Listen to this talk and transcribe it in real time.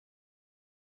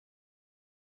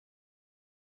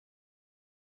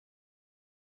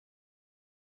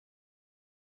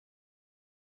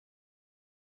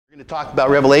We're going to talk about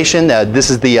Revelation. This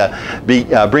is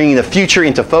the bringing the future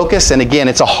into focus. And again,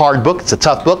 it's a hard book. It's a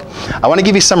tough book. I want to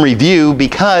give you some review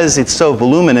because it's so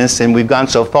voluminous and we've gone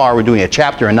so far. We're doing a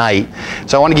chapter a night.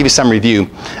 So I want to give you some review.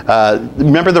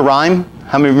 Remember the rhyme?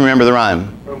 How many of you remember the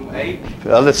rhyme? From 8.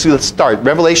 Let's start.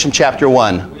 Revelation chapter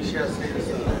 1. We shall see the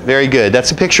sun. Very good.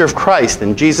 That's a picture of Christ.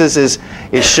 And Jesus is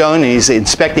shown, and he's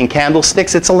inspecting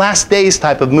candlesticks. It's a last days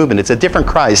type of movement. It's a different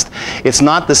Christ. It's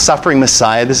not the suffering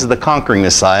Messiah. This is the conquering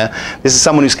Messiah. This is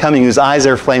someone who's coming, whose eyes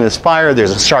are flame as fire.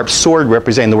 There's a sharp sword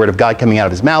representing the word of God coming out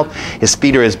of his mouth. His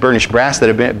feet are as burnished brass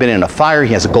that have been in a fire.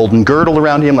 He has a golden girdle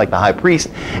around him like the high priest.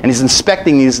 And he's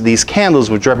inspecting these candles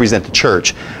which represent the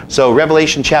church. So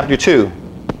Revelation chapter 2.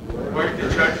 Where's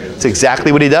the churches? It's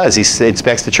exactly what he does. He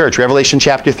inspects the church. Revelation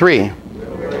chapter 3.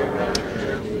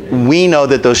 We know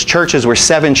that those churches were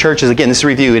 7 churches. Again, this is a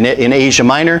review in Asia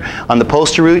Minor on the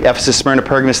postal route: Ephesus, Smyrna,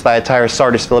 Pergamos, Thyatira,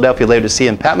 Sardis, Philadelphia, Laodicea,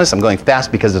 and Patmos. I'm going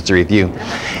fast because it's a review.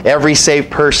 Every saved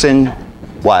person,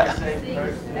 what?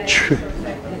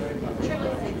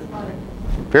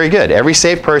 Very good. Every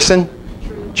saved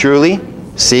person truly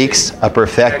seeks a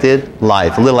perfected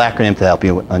life. A little acronym to help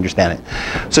you understand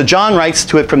it. So John writes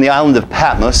to it from the island of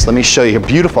Patmos. Let me show you a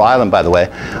beautiful island, by the way.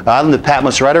 The island of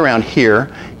Patmos right around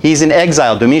here. He's in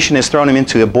exile. Domitian has thrown him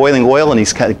into a boiling oil, and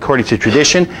he's, according to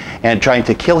tradition, and trying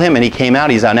to kill him. And he came out.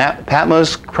 He's on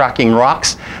Patmos, cracking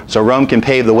rocks, so Rome can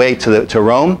pave the way to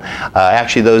Rome.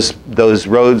 Actually, those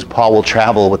roads Paul will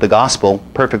travel with the gospel.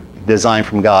 Perfect design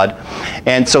from God.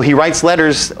 And so he writes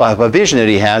letters of a vision that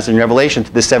he has in Revelation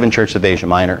to the 7 churches of Asia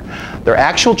Minor. They're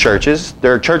actual churches.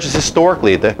 They're churches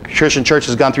historically. The Christian church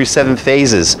has gone through 7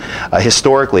 phases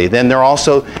historically. Then there are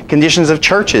also conditions of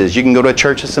churches. You can go to a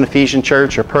church that's an Ephesian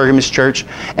church or Pergamos church,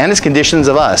 and it's conditions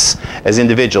of us as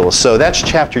individuals. So that's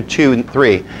chapter 2 and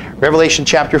 3. Revelation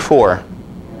chapter 4.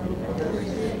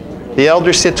 The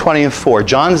elders sit 20 and 4.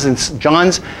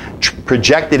 John's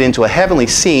projected into a heavenly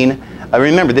scene.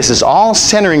 Remember, this is all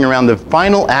centering around the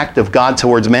final act of God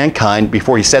towards mankind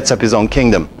before he sets up his own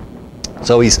kingdom.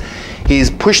 So he's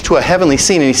pushed to a heavenly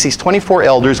scene, and he sees 24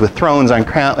 elders with thrones on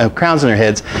crowns on their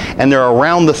heads, and they're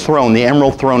around the throne, the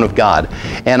emerald throne of God.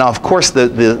 And of course,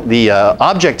 the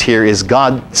object here is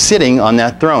God sitting on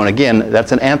that throne. Again,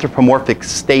 that's an anthropomorphic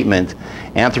statement.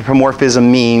 Anthropomorphism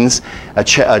means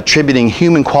attributing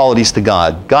human qualities to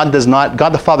God. God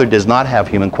the Father does not have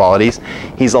human qualities.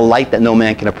 He's a light that no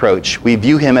man can approach. We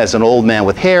view him as an old man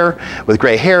with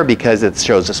gray hair, because it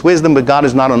shows us wisdom, but God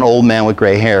is not an old man with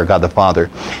gray hair, God the Father.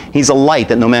 He's a light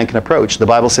that no man can approach. The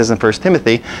Bible says in 1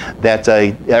 Timothy that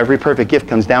every perfect gift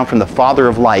comes down from the Father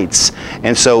of lights.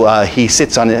 And so he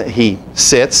sits on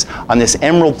this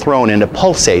emerald throne, and it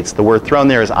pulsates. The word throne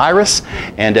there is iris,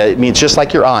 and it means just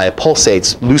like your eye. It pulsates.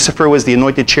 Lucifer was the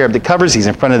anointed cherub that covers. He's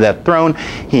in front of that throne.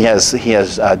 He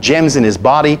has gems in his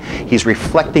body. He's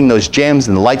reflecting those gems,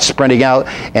 and the light spreading out,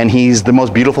 and he's the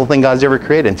most beautiful thing God's ever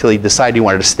created until he decided he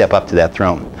wanted to step up to that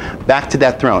throne. Back to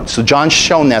that throne. So John's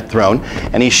shown that throne,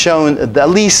 and he's shown at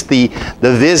least the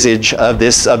visage of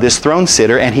this throne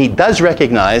sitter, and he does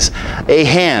recognize a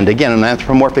hand, again an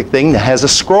anthropomorphic thing that has a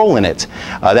scroll in it.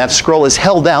 That scroll is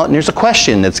held out, and there's a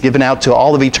question that's given out to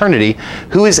all of eternity: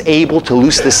 who is able to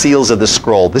loose the seals of the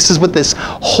scroll? This is what this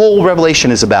whole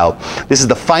Revelation is about. This is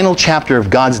the final chapter of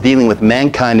God's dealing with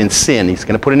mankind and sin. He's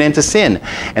going to put an end to sin,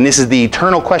 and this is the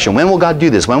eternal question: when will God do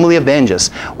this? When will he avenge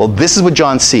us? Well, this is what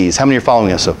John sees. How many are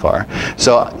following us so far?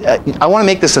 So I want to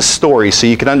make this a story so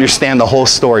you can understand the whole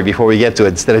story before we get to it,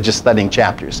 instead of just studying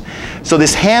chapters. So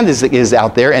this hand is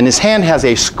out there, and this hand has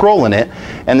a scroll in it,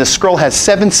 and the scroll has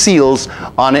 7 seals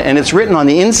on it, and it's written on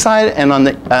the inside and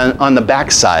on the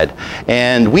back side.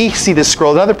 And we see this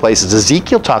scroll in other places.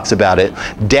 Ezekiel talks about it.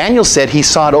 Daniel said he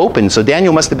saw it open, so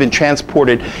Daniel must have been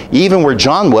transported even where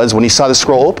John was when he saw the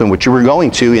scroll open, which we're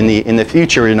going to in the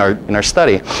future in our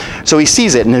study. So he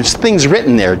sees it, and there's things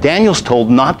written there. Daniel's told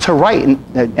not to write,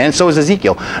 and so is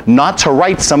Ezekiel, not to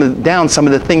write down some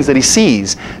of the things that he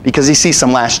sees, because he sees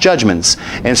some last judgments.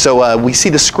 And so we see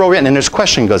the scroll written, and this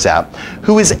question goes out: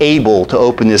 who is able to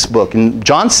open this book? And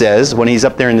John says, when he's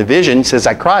up there in the vision, he says,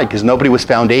 I cried because nobody was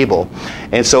found able.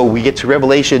 And so we get to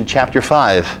Revelation chapter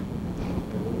 5.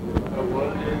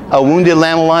 A wounded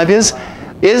lamb alive is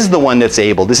the one that's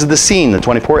able. This is the scene: the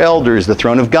 24 elders, the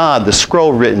throne of God, the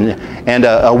scroll written, and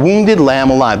a wounded lamb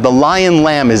alive. The lion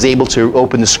lamb is able to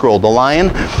open the scroll. The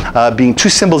lion being 2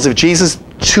 symbols of Jesus.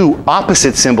 two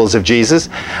opposite symbols of Jesus,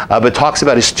 but talks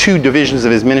about his two divisions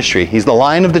of his ministry. He's the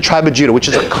Lion of the tribe of Judah, which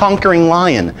is a conquering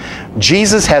lion.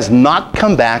 Jesus has not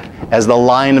come back as the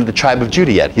Lion of the tribe of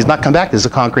Judah yet. He's not come back as a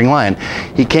conquering lion.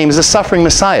 He came as a suffering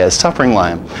Messiah, a suffering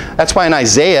lion. That's why in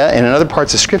Isaiah and in other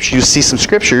parts of Scripture, you see some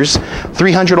scriptures,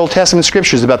 300 Old Testament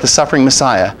scriptures about the suffering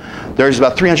Messiah. There's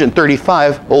about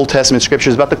 335 Old Testament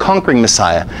scriptures about the conquering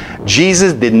Messiah.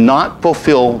 Jesus did not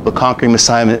fulfill the conquering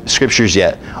Messiah scriptures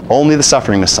yet, only the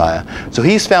suffering Messiah. So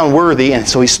he's found worthy, and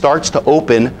so he starts to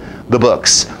open the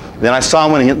books. Then I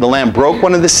saw when the Lamb broke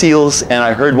one of the seals, and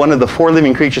I heard one of the four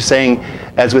living creatures saying,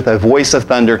 as with a voice of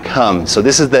thunder, come. So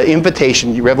this is the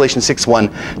invitation, Revelation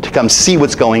 6:1, to come see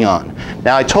what's going on.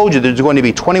 Now I told you there's going to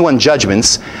be 21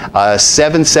 judgments,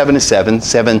 7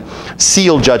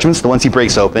 seal judgments, the ones he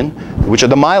breaks open, which are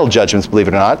the mild judgments, believe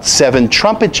it or not, 7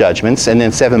 trumpet judgments, and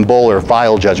then 7 bowl or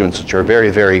vial judgments, which are very,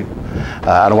 very,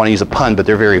 I don't want to use a pun, but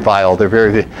they're very vile. They're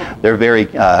very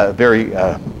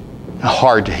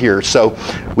hard to hear. So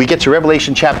we get to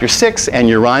Revelation chapter 6, and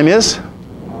your rhyme is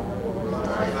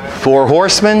 4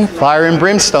 horsemen, fire and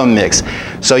brimstone mix.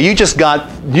 So you just got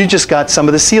some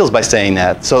of the seals by saying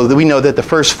that. So we know that the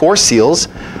first 4 seals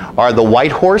are the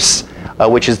white horse,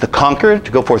 which is the conqueror,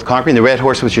 to go forth conquering, the red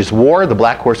horse, which is war, the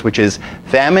black horse, which is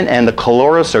famine, and the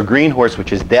coloros, or green horse,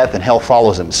 which is death, and hell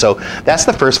follows him. So that's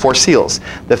the first 4 seals.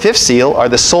 The 5th seal are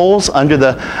the souls under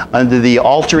the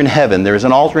altar in heaven. There is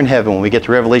an altar in heaven. When we get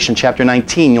to Revelation chapter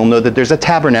 19, you'll know that there's a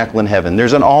tabernacle in heaven.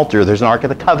 There's an altar. There's an Ark of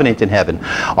the Covenant in heaven.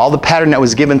 All the pattern that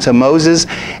was given to Moses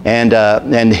and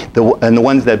the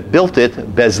ones that built it,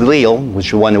 Bezalel, which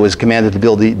is the one that was commanded to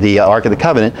build the Ark of the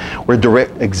Covenant, were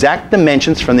direct, exact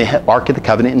dimensions from the Ark of the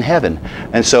Covenant in heaven.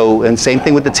 And same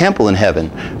thing with the temple in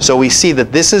heaven. So we see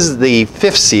that this is the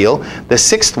 5th seal. The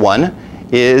 6th one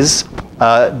is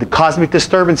the cosmic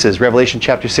disturbances, Revelation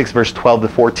chapter 6, verse 12 to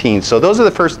 14. So those are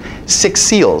the first 6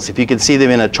 seals. If you could see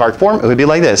them in a chart form, it would be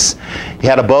like this. He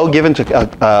had a bow given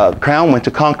to crown, went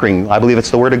to conquering. I believe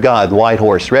it's the word of God. White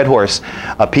horse, red horse,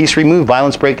 peace removed,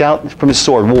 violence break out from his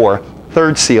sword, war.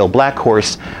 3rd seal, black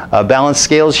horse, balanced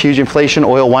scales, huge inflation,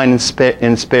 oil, wine, and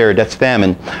spare, that's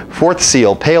famine. 4th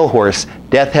seal, pale horse,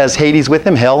 death has Hades with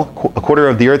him, hell, a quarter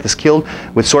of the earth is killed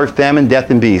with sword, famine, death,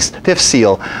 and beast. 5th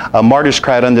seal, martyrs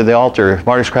crowd under the altar.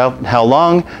 Martyrs crowd, how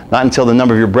long? Not until the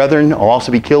number of your brethren will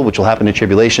also be killed, which will happen in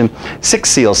tribulation. 6th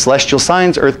seal, celestial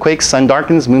signs, earthquakes, sun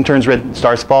darkens, moon turns red,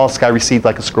 stars fall, sky recedes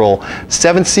like a scroll.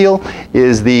 7th seal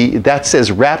is that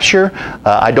says rapture.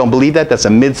 I don't believe that. That's a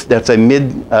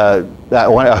mid. I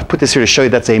want to put this here to show you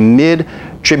that's a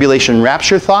mid-tribulation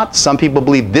rapture thought. Some people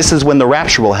believe this is when the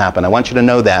rapture will happen. I want you to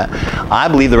know that. I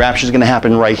believe the rapture is going to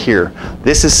happen right here.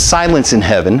 This is silence in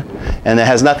heaven, and it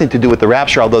has nothing to do with the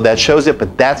rapture, although that shows it.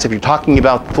 But that's, if you're talking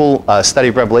about full study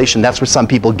of Revelation, that's where some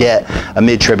people get a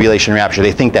mid-tribulation rapture.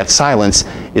 They think that silence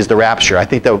is the rapture. I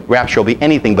think the rapture will be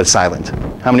anything but silent.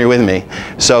 How many are with me?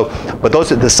 So, but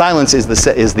the silence is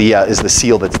the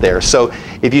seal that's there. So,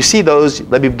 if you see those,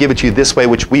 let me give it to you this way,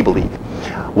 which we believe.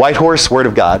 White horse, word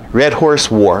of God. Red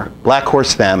horse, war. Black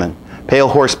horse, famine. Pale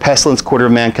horse, pestilence, quarter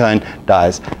of mankind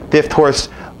dies.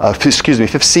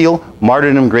 5th seal,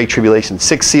 martyrdom, great tribulation.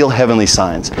 6th seal, heavenly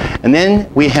signs. And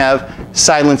then we have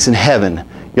silence in heaven.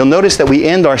 You'll notice that we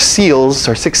end our seals,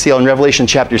 our 6th seal in Revelation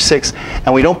chapter 6,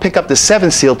 and we don't pick up the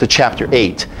 7th seal to chapter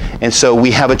 8. And so we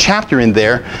have a chapter in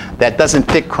there that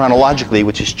doesn't fit chronologically,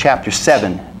 which is chapter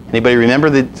 7. Anybody remember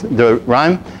the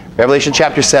rhyme? Revelation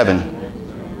chapter 7.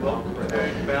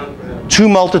 2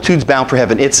 multitudes bound for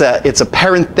heaven. It's a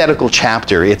parenthetical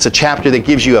chapter. It's a chapter that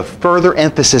gives you a further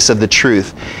emphasis of the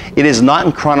truth. It is not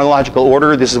in chronological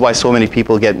order. This is why so many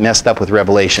people get messed up with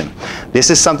Revelation. This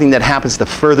is something that happens to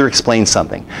further explain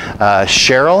something.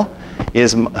 Cheryl,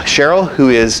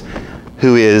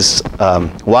 who is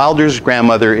Wilder's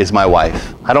grandmother, is my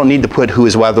wife. I don't need to put who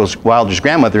is Wilder's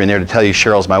grandmother in there to tell you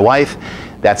Cheryl's my wife.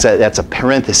 That's a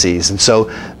parenthesis. And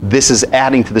so this is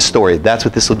adding to the story. That's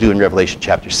what this will do in Revelation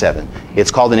chapter 7.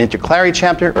 It's called an intercalary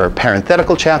chapter, or a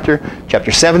parenthetical chapter. Chapter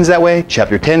 7 is that way.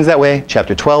 Chapter 10 is that way.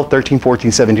 Chapter 12, 13,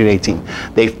 14, 17, 18.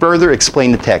 They further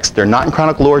explain the text. They're not in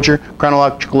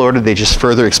chronological order. They just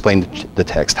further explain the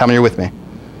text. How many are with me?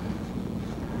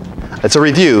 It's a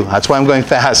review. That's why I'm going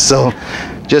fast. So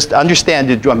just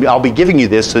understand, I'll be giving you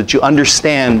this so that you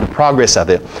understand the progress of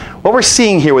it. What we're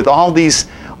seeing here with all these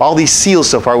seals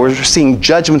so far, we're seeing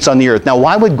judgments on the earth. Now,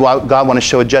 why would God want to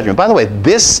show a judgment? By the way,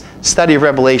 this study of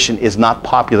Revelation is not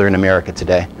popular in America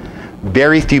today.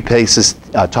 Very few places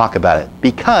talk about it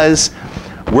because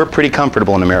we're pretty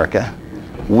comfortable in America.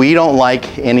 We don't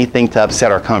like anything to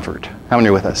upset our comfort. How many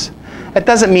are with us? That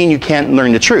doesn't mean you can't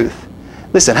learn the truth.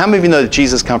 Listen, how many of you know that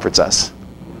Jesus comforts us?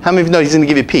 How many of you know He's going to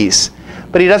give you peace?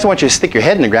 But he doesn't want you to stick your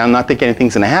head in the ground and not think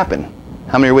anything's going to happen.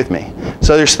 How many are with me?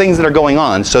 So there's things that are going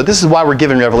on. So this is why we're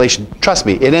given Revelation. Trust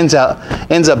me, it ends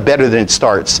up better than it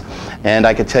starts. And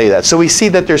I can tell you that. So we see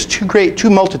that there's two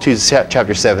multitudes,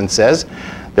 chapter 7 says.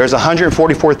 There's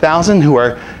 144,000 who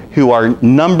are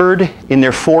numbered in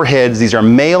their foreheads. These are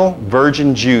male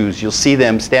virgin Jews. You'll see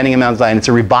them standing in Mount Zion. It's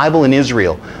a revival in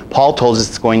Israel. Paul told us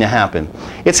it's going to happen.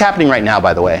 It's happening right now,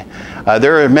 by the way.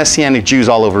 There are Messianic Jews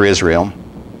all over Israel.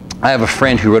 I have a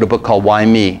friend who wrote a book called Why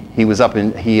Me? He lived up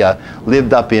in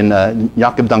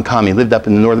Yaqub Dunkami, lived up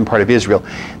in the northern part of Israel.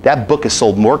 That book has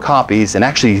sold more copies, and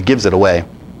actually he gives it away.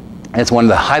 And it's one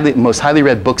of the most highly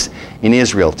read books in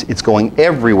Israel. It's going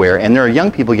everywhere, and there are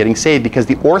young people getting saved because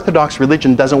the Orthodox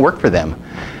religion doesn't work for them.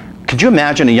 Could you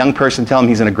imagine a young person telling him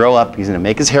he's going to grow up, he's going to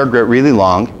make his hair grow really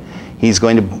long, he's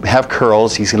going to have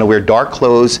curls, he's going to wear dark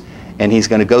clothes, and he's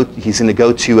going to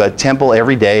go to a temple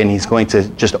every day, and he's going to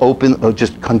just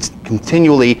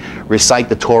continually recite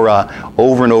the Torah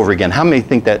over and over again. How many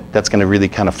think that that's going to really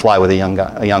kind of fly with a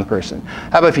young person?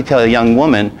 How about if you tell a young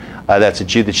woman that's a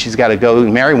Jew that she's got to go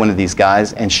and marry one of these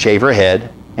guys and shave her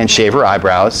head and shave her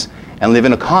eyebrows and live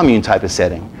in a commune type of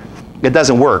setting? It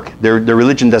doesn't work. Their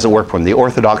religion doesn't work for them. The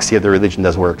orthodoxy of the religion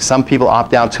doesn't work. Some people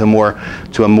opt out to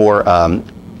a more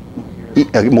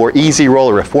easy role,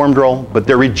 a reformed role, but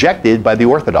they're rejected by the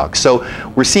Orthodox. So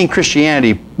we're seeing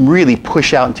Christianity really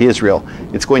push out into Israel.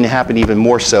 It's going to happen even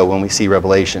more so when we see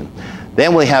Revelation.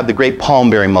 Then we have the great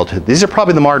palm-bearing multitude. These are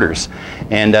probably the martyrs.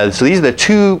 And so these are the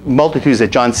two multitudes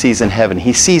that John sees in heaven.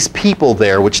 He sees people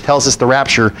there, which tells us the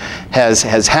rapture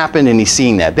has happened, and he's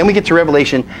seeing that. Then we get to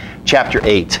Revelation chapter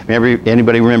 8.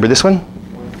 Anybody remember this one?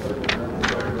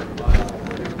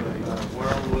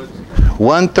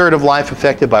 1/3 of life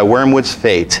affected by wormwood's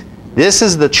fate. This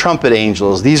is the trumpet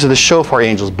angels. These are the shofar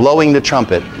angels blowing the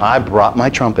trumpet. I brought my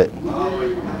trumpet.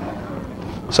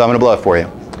 So I'm going to blow it for you.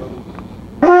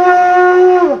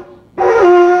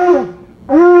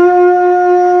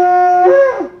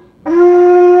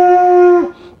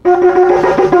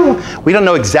 We don't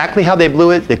know exactly how they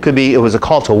blew it. It was a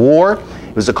call to war.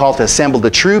 It was a call to assemble the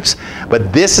troops,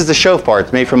 but this is the shofar.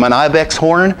 It's made from an ibex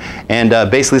horn, and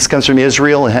basically this comes from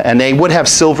Israel, and they would have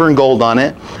silver and gold on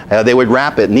it. They would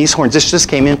wrap it, and these horns, this just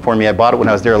came in for me. I bought it when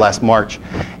I was there last March.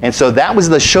 And so that was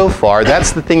the shofar.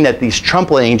 That's the thing that these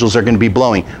trumpet angels are going to be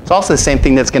blowing. It's also the same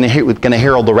thing that's going to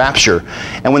herald the rapture.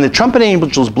 And when the trumpet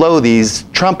angels blow these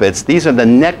trumpets, these are the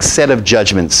next set of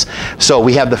judgments. So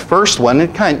we have the first one.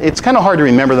 It's kind of hard to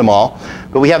remember them all,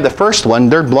 but we have the first one.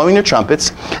 They're blowing their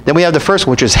trumpets. Then we have the first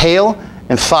one, which is hail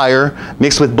and fire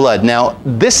mixed with blood. Now,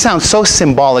 this sounds so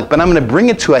symbolic, but I'm going to bring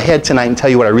it to a head tonight and tell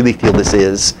you what I really feel this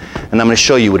is, and I'm going to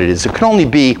show you what it is. It could only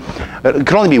be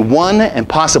one and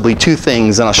possibly two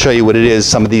things, and I'll show you what it is.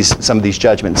 Some of these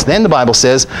judgments. Then the Bible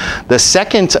says the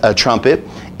second trumpet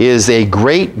is a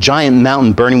great giant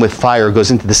mountain burning with fire,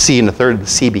 goes into the sea, and a third of the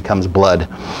sea becomes blood.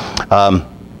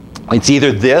 It's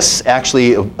either this,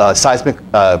 actually, seismic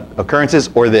occurrences,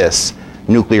 or this,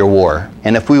 nuclear war.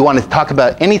 And if we want to talk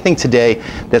about anything today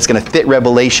that's going to fit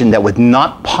Revelation that was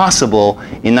not possible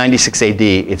in 96 AD,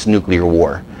 it's nuclear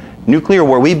war. Nuclear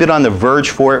war, we've been on the verge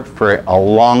for it for a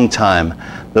long time.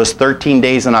 Those 13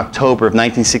 days in October of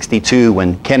 1962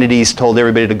 when Kennedys told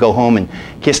everybody to go home and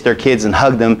kiss their kids and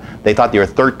hug them, they thought they were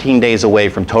 13 days away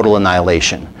from total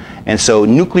annihilation. And so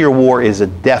nuclear war is a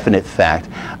definite fact.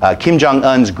 Kim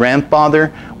Jong-un's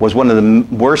grandfather was one of the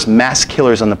worst mass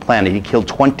killers on the planet. He killed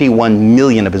 21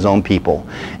 million of his own people.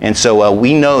 And so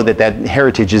we know that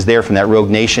heritage is there from that rogue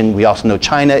nation. We also know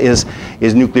China is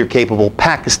nuclear capable.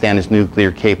 Pakistan is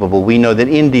nuclear capable. We know that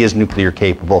India is nuclear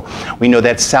capable. We know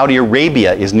that Saudi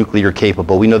Arabia is nuclear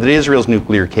capable. We know that Israel is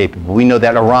nuclear capable. We know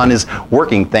that Iran is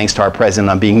working, thanks to our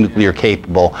president, on being nuclear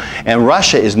capable. And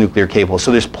Russia is nuclear capable.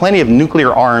 So there's plenty of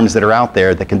nuclear arms that are out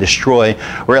there that can destroy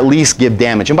or at least give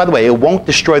damage. And by the way, it won't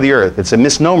destroy the earth. It's a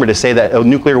misnomer to say that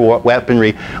nuclear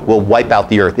weaponry will wipe out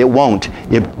the earth. It won't.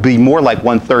 It'll be more like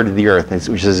 1/3 of the earth,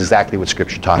 which is exactly what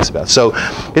Scripture talks about. So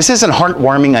this isn't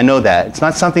heartwarming, I know that. It's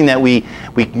not something that we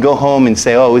can go home and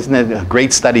say, oh, isn't it a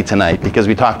great study tonight because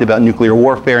we talked about nuclear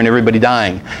warfare and everybody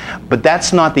dying. But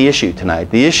that's not the issue tonight.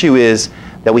 The issue is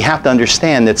that we have to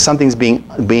understand that something's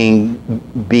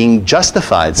being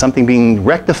justified, something being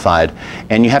rectified,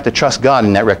 and you have to trust God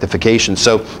in that rectification.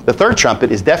 So the third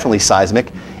trumpet is definitely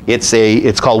seismic.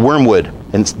 It's called wormwood.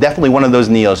 And it's definitely one of those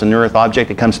NEOs, a near-Earth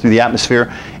object. It comes through the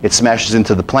atmosphere, it smashes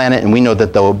into the planet, and we know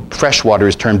that the fresh water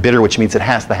is turned bitter, which means it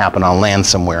has to happen on land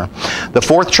somewhere. The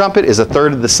fourth trumpet is a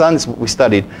third of the sun. This is what we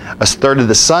studied. A third of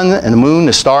the sun and the moon,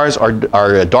 the stars are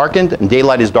darkened, and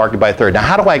daylight is darkened by a third. Now,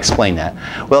 how do I explain that?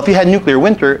 Well, if you had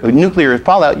nuclear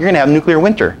fallout, you're going to have nuclear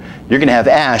winter. You're going to have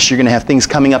ash. You're going to have things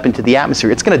coming up into the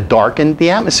atmosphere. It's going to darken the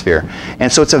atmosphere.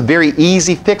 And so it's a very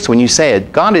easy fix when you say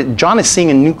it. John is seeing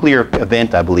a nuclear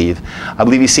event, I believe. I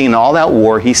believe he's seeing all that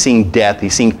war. He's seeing death.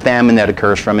 He's seeing famine that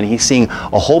occurs from it. He's seeing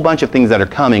a whole bunch of things that are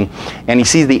coming. And he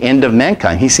sees the end of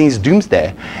mankind. He sees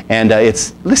doomsday. And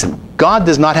listen, God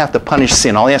does not have to punish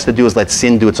sin. All he has to do is let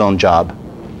sin do its own job.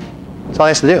 That's all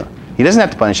he has to do. He doesn't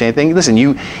have to punish anything. Listen,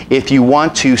 if you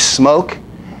want to smoke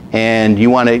and you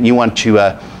want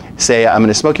to say, I'm going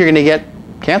to smoke, you're going to get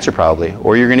cancer probably,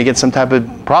 or you're going to get some type of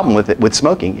problem with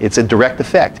smoking. It's a direct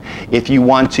effect. If you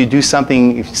want to do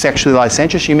something sexually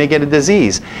licentious, you may get a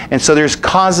disease. And so there's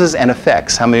causes and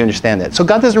effects. How many understand that? So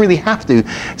God doesn't really have to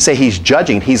say he's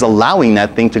judging. He's allowing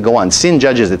that thing to go on. Sin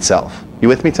judges itself. You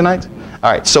with me tonight?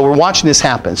 All right, so we're watching this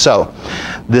happen. So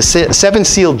the seven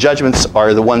sealed judgments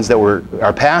are the ones that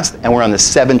are passed, and we're on the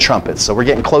seven trumpets. So we're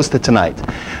getting close to tonight.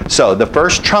 So the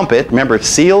first trumpet, remember,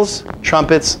 seals,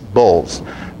 trumpets, bowls.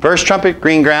 First trumpet,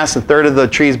 green grass, a third of the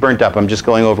trees burnt up. I'm just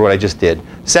going over what I just did.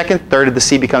 Second, third of the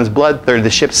sea becomes blood, third of the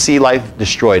ship's sea life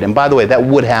destroyed. And by the way, that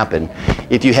would happen.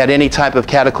 If you had any type of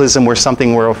cataclysm where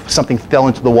something fell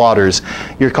into the waters,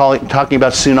 you're talking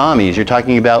about tsunamis, you're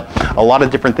talking about a lot of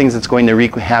different things that's going to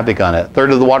wreak havoc on it. Third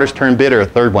of the waters turn bitter, a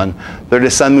third one. Third of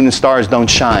the sun, moon, and stars don't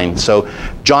shine. So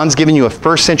John's giving you a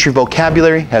first century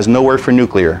vocabulary, has no word for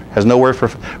nuclear, has no word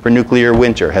for nuclear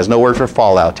winter, has no word for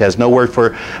fallout, has no word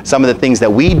for some of the things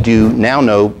that we do now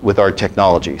know with our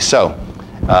technology. So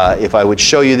if I would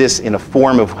show you this in a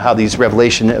form of how these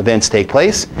revelation events take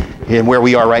place, and where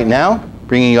we are right now,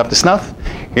 bringing you up to snuff,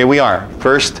 here we are.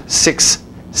 First 6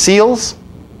 seals.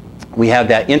 We have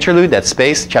that interlude, that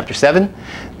space, chapter 7.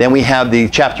 Then we have the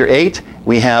chapter 8.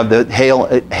 We have the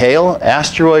hail,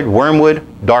 asteroid, wormwood,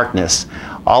 darkness.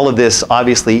 All of this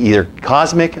obviously either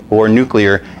cosmic or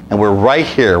nuclear, and we're right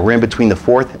here. We're in between the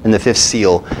 4th and the 5th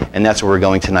seal, and that's where we're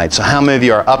going tonight. So how many of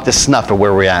you are up to snuff of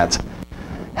where we're at?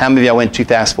 How many of you I went too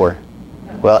fast for?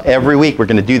 Well, every week we're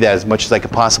going to do that as much as I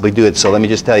could possibly do it, so let me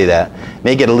just tell you that. It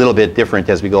may get a little bit different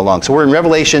as we go along. So we're in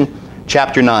Revelation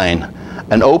chapter 9.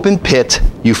 An open pit,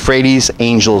 Euphrates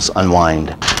angels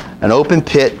unwind. An open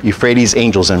pit, Euphrates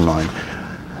angels unwind.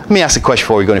 Let me ask a question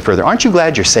before we go any further. Aren't you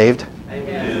glad you're saved?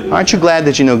 Amen. Aren't you glad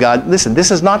that you know God? Listen,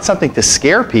 this is not something to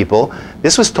scare people.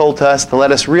 This was told to us to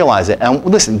let us realize it. And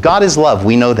listen, God is love.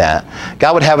 We know that.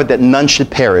 God would have it that none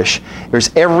should perish.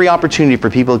 There's every opportunity for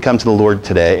people to come to the Lord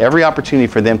today. Every opportunity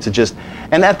for them to just,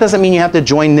 and that doesn't mean you have to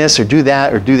join this or do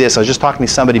that or do this. I was just talking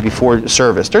to somebody before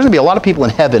service. There's going to be a lot of people in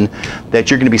heaven that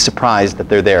you're going to be surprised that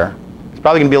they're there. There's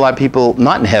probably going to be a lot of people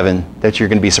not in heaven that you're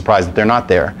going to be surprised that they're not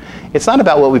there. It's not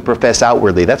about what we profess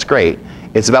outwardly. That's great.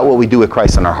 It's about what we do with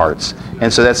Christ in our hearts.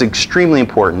 And so that's extremely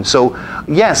important. So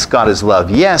yes, God is love.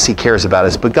 Yes, he cares about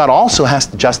us. But God also has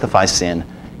to justify sin.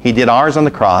 He did ours on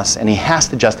the cross, and he has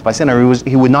to justify sin, or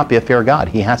he would not be a fair God.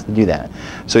 He has to do that.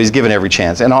 So he's given every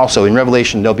chance. And also in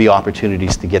Revelation, there'll be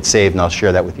opportunities to get saved, and I'll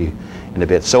share that with you in a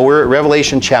bit. So we're at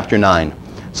Revelation chapter 9.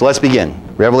 So let's begin.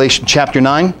 Revelation chapter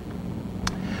 9,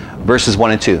 verses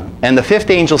 1 and 2. And the 5th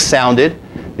angel sounded,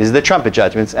 these are the trumpet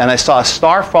judgments, and I saw a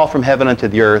star fall from heaven unto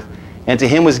the earth, and to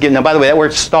him was given. Now, by the way, that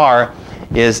word star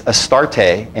is astarte,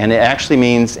 and it actually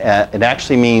means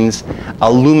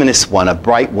a luminous one, a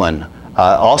bright one.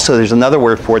 Also, there's another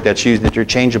word for it that's used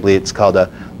interchangeably. It's called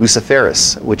a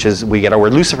luciferus, which is we get our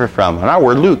word Lucifer from. And our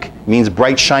word Luke means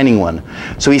bright, shining one.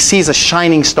 So he sees a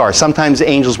shining star. Sometimes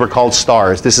angels were called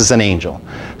stars. This is an angel.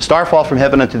 Star fall from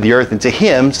heaven unto the earth, and to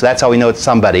him, so that's how we know it's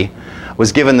somebody,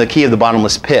 was given the key of the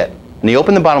bottomless pit. And he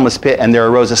opened the bottomless pit, and there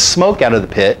arose a smoke out of the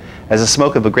pit, as the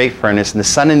smoke of a great furnace, and the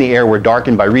sun and the air were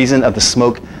darkened by reason of the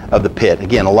smoke of the pit.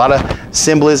 Again, a lot of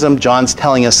symbolism. John's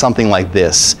telling us something like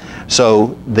this.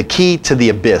 So the key to the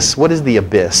abyss. What is the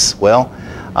abyss? Well,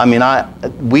 I mean,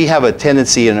 we have a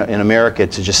tendency in America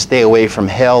to just stay away from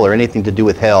hell or anything to do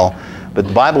with hell, but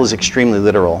the Bible is extremely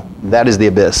literal. That is the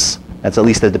abyss. That's at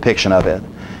least a depiction of it.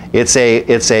 It's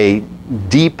a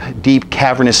deep, deep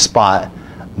cavernous spot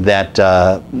that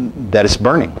is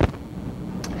burning.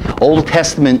 Old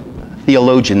Testament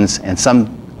theologians and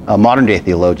some modern day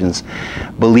theologians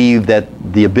believe that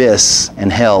the abyss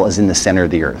and hell is in the center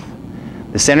of the earth.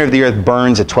 The center of the earth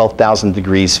burns at 12,000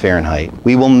 degrees Fahrenheit.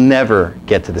 We will never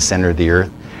get to the center of the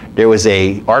earth. There was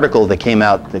an article that came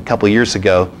out a couple years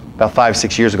ago about 5 or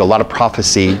 6 years ago, a lot of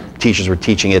prophecy teachers were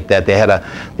teaching it, that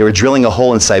they were drilling a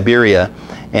hole in Siberia,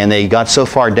 and they got so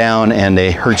far down and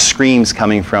they heard screams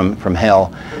coming from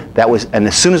hell. And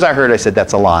as soon as I heard it, I said,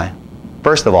 that's a lie.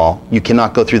 First of all, you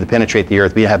cannot go through to penetrate the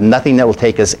earth. We have nothing that will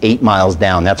take us 8 miles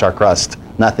down. That's our crust.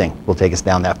 Nothing will take us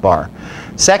down that far.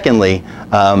 Secondly,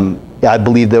 I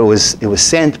believe that it was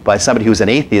sent by somebody who's an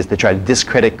atheist to try to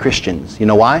discredit Christians. You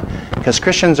know why? Because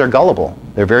Christians are gullible.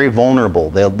 They're very vulnerable.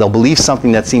 They'll believe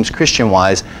something that seems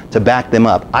Christian-wise to back them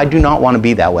up. I do not want to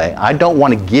be that way. I don't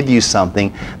want to give you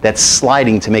something that's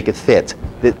sliding to make it fit.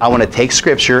 I want to take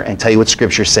Scripture and tell you what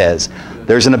Scripture says.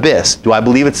 There's an abyss. Do I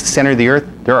believe it's the center of the earth?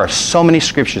 There are so many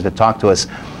Scriptures that talk to us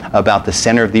about the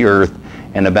center of the earth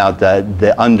and about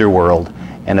the underworld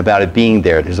and about it being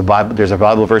there. There's a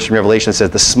Bible verse in Revelation that says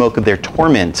the smoke of their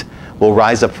torment will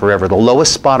rise up forever. The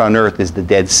lowest spot on earth is the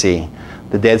Dead Sea.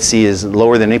 The Dead Sea is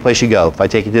lower than any place you go. If I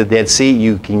take you to the Dead Sea,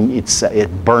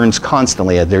 it burns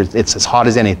constantly. It's as hot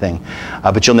as anything,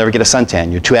 but you'll never get a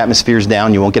suntan. You're 2 atmospheres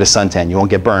down, you won't get a suntan. You won't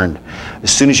get burned.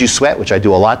 As soon as you sweat, which I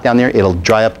do a lot down there, it'll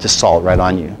dry up to salt right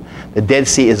on you. The Dead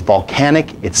Sea is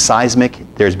volcanic, it's seismic.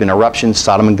 There's been eruptions,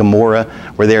 Sodom and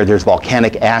Gomorrah were there. There's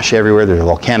volcanic ash everywhere, there's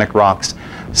volcanic rocks.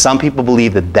 Some people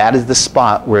believe that that is the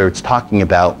spot where it's talking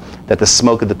about that the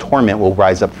smoke of the torment will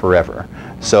rise up forever.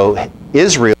 So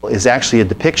Israel is actually a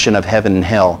depiction of heaven and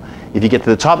hell. If you get to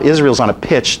the top, Israel's on a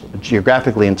pitch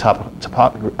geographically and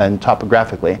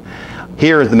topographically.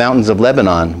 Here are the mountains of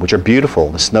Lebanon, which are beautiful.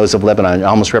 The snows of Lebanon. It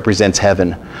almost represents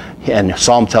heaven, and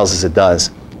Psalm tells us it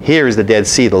does. Here is the Dead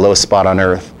Sea, the lowest spot on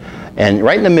earth. And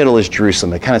right in the middle is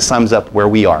Jerusalem. It kind of sums up where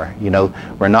we are. You know,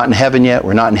 we're not in heaven yet.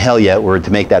 We're not in hell yet. We're to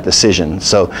make that decision.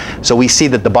 So we see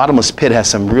that the bottomless pit has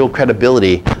some real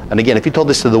credibility. And again, if you told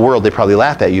this to the world, they'd probably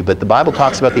laugh at you. But the Bible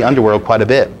talks about the underworld quite a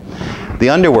bit. The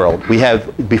underworld, we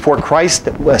have, before Christ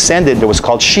ascended, there was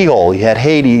called Sheol. You had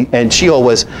Hades, and Sheol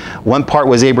was, one part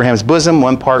was Abraham's bosom,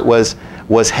 one part was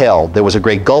hell. There was a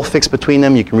great gulf fixed between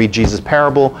them. You can read Jesus'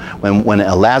 parable. When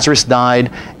Lazarus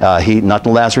died, not the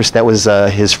Lazarus that was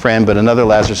his friend, but another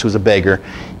Lazarus who was a beggar.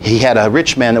 He had a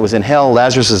rich man that was in hell.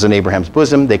 Lazarus is in Abraham's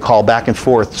bosom. They call back and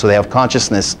forth, so they have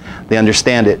consciousness. They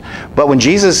understand it. But when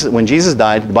Jesus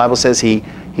died, the Bible says he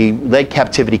led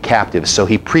captivity captive. So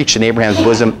he preached in Abraham's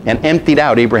bosom and emptied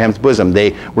out Abraham's bosom.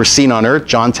 They were seen on earth.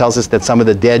 John tells us that some of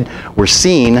the dead were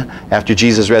seen after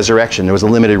Jesus' resurrection. There was a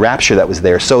limited rapture that was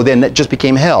there. So then it just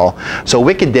became hell. So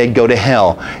wicked dead go to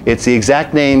hell. It's the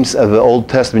exact names of the Old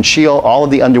Testament Sheol. All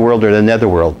of the underworld or the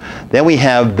netherworld. Then we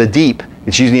have the deep.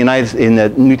 It's usually in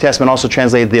the New Testament also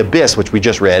translated the abyss, which we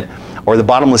just read, or the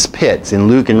bottomless pits in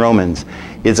Luke and Romans.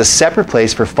 It's a separate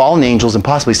place for fallen angels and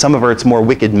possibly some of Earth's more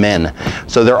wicked men.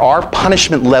 So there are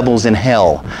punishment levels in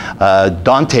hell.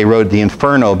 Dante wrote the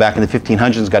Inferno back in the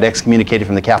 1500s, got excommunicated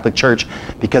from the Catholic Church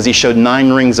because he showed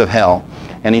 9 rings of hell.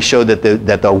 And he showed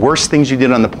that the worse things you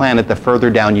did on the planet, the further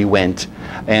down you went.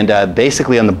 And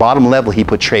basically on the bottom level, he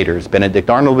put traitors. Benedict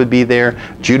Arnold would be there.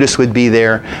 Judas would be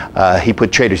there. He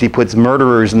put traitors. He puts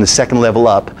murderers in the second level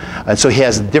up. And so he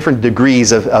has different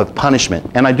degrees of punishment.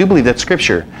 And I do believe that's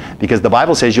Scripture, because the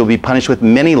Bible says you'll be punished with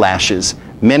many lashes,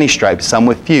 many stripes, some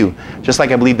with few. Just like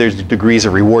I believe there's degrees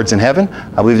of rewards in heaven,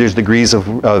 I believe there's degrees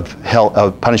of hell,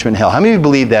 of punishment in hell. How many of you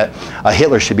believe that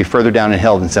Hitler should be further down in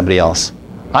hell than somebody else?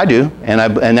 I do,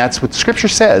 and that's what Scripture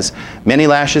says. Many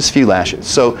lashes, few lashes.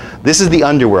 So this is the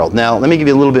underworld. Now, let me give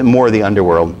you a little bit more of the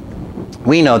underworld.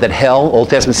 We know that hell, Old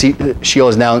Testament Sheol,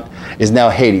 is now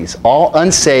Hades. All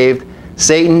unsaved,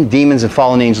 Satan, demons, and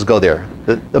fallen angels go there.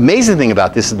 The amazing thing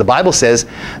about this is the Bible says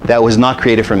that was not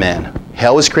created for man.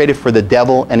 Hell was created for the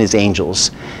devil and his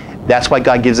angels. That's why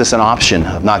God gives us an option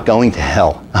of not going to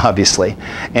hell, obviously.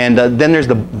 And then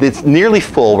it's nearly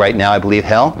full right now, I believe,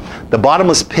 hell. The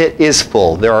bottomless pit is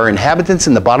full. There are inhabitants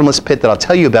in the bottomless pit that I'll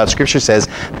tell you about, Scripture says,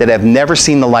 that have never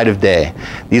seen the light of day.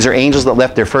 These are angels that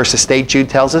left their first estate, Jude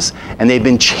tells us, and they've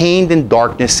been chained in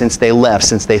darkness since they left,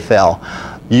 since they fell.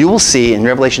 You will see in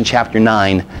Revelation chapter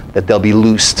 9 that they'll be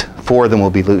loosed. 4 of them will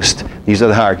be loosed. These are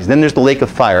the hierarchies. Then there's the lake of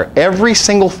fire. Every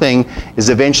single thing is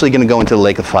eventually going to go into the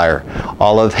lake of fire.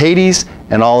 All of Hades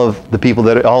and all of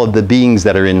the beings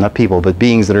that are in, not people, but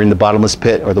beings that are in the bottomless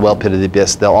pit or the well pit of the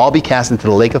abyss, they'll all be cast into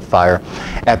the lake of fire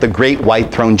at the great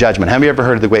white throne judgment. Have you ever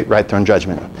heard of the great white throne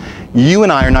judgment? You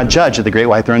and I are not judged at the great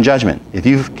white throne judgment. If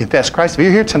you've confessed Christ, if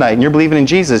you're here tonight and you're believing in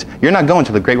Jesus, you're not going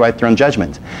to the great white throne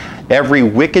judgment. Every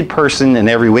wicked person and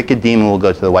every wicked demon will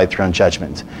go to the white throne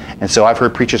judgment. And so I've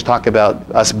heard preachers talk about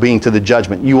us being to the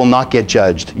judgment. You will not get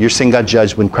judged. Your sin got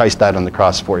judged when Christ died on the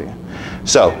cross for you.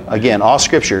 So, again, all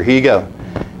Scripture. Here you go.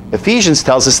 Ephesians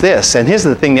tells us this, and here's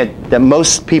the thing that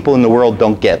most people in the world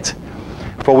don't get.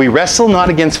 For we wrestle not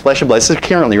against flesh and blood, this is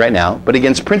currently right now, but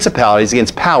against principalities,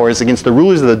 against powers, against the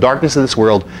rulers of the darkness of this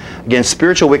world, against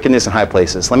spiritual wickedness in high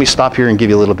places. Let me stop here and give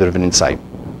you a little bit of an insight.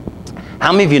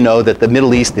 How many of you know that the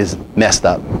Middle East is messed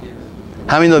up?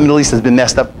 How many know the Middle East has been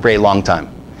messed up for a long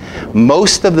time?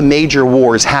 Most of the major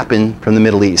wars happen from the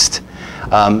Middle East.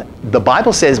 The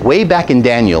Bible says way back in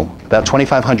Daniel, about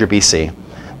 2500 BC,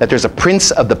 that there's a prince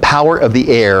of the power of the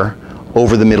air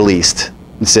over the Middle East.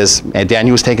 It says, and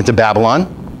Daniel was taken to Babylon,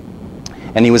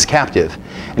 and he was captive.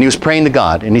 And he was praying to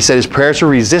God. And he said his prayers were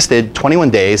resisted 21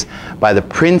 days by the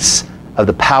prince of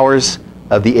the powers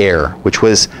of the air, which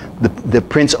was the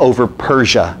prince over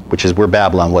Persia, which is where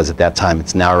Babylon was at that time.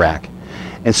 It's now Iraq.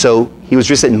 And so he was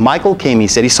resisted. Michael came, he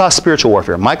said, he saw spiritual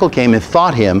warfare. Michael came and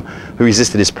fought him who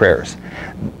resisted his prayers.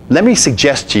 Let me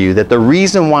suggest to you that the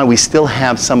reason why we still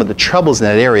have some of the troubles in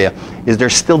that area is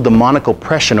there's still demonic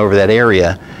oppression over that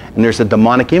area, and there's a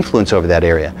demonic influence over that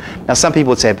area. Now, some people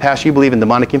would say, Pastor, you believe in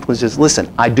demonic influences?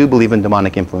 Listen, I do believe in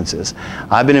demonic influences.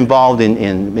 I've been involved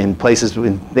in places,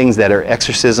 in things that are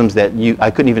exorcisms that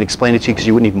I couldn't even explain it to you because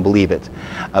you wouldn't even believe it.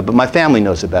 But my family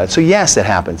knows about it. So yes, it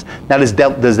happens. Now, does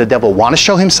the devil want to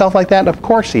show himself like that? Of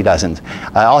course he doesn't.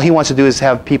 All he wants to do is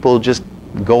have people just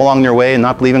go along their way and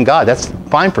not believe in God. That's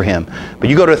fine for him. But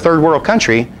you go to a third world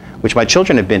country, which my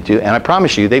children have been to, and I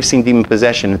promise you, they've seen demon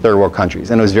possession in third world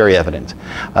countries, and it was very evident.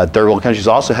 Third world countries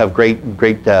also have great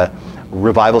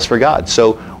revivals for God.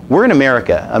 So we're in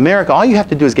America. America, all you have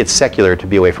to do is get secular to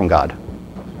be away from God.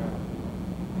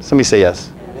 Somebody say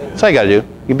yes. That's all you got to do.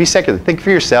 You can be secular. Think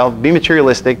for yourself. Be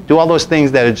materialistic. Do all those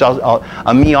things that are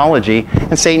a meology,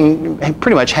 and Satan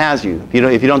pretty much has you.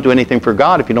 If you don't do anything for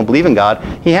God, if you don't believe in God,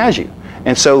 he has you.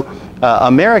 And so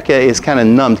America is kind of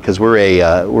numbed because we're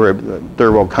a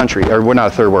third world country, or we're not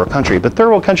a third world country, but third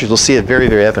world countries will see it very,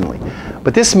 very evidently.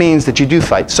 But this means that you do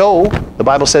fight. So the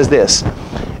Bible says this: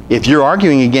 if you're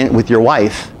arguing again with your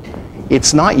wife,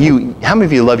 it's not you. How many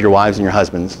of you love your wives and your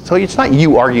husbands? So it's not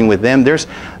you arguing with them. There's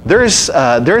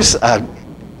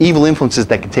evil influences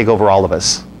that can take over all of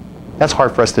us. That's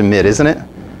hard for us to admit, isn't it?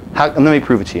 Let me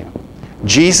prove it to you.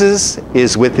 Jesus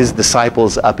is with his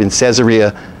disciples up in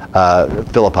Caesarea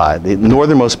Philippi, the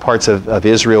northernmost parts of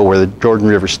Israel where the Jordan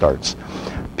River starts.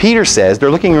 Peter says,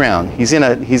 they're looking around. He's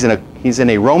in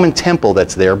a Roman temple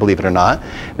that's there, believe it or not.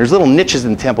 There's little niches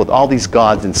in the temple with all these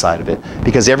gods inside of it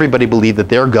because everybody believed that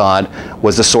their God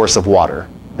was the source of water.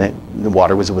 The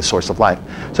water was the source of life.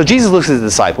 So Jesus looks at the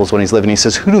disciples when he's living. He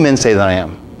says, who do men say that I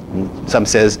am? And some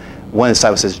says, one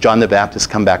disciple says, John the Baptist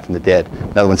come back from the dead.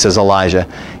 Another one says, Elijah.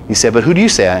 He said, but who do you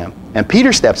say I am? And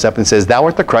Peter steps up and says, thou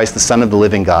art the Christ, the Son of the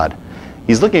living God.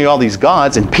 He's looking at all these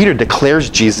gods, and Peter declares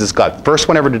Jesus God. First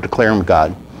one ever to declare him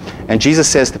God. And Jesus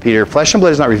says to Peter, flesh and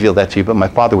blood has not revealed that to you, but my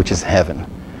Father which is in heaven.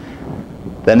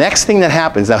 The next thing that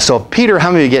happens, now, so Peter,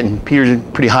 how many of you getting Peter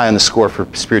pretty high on the score for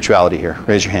spirituality here?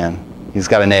 Raise your hand. He's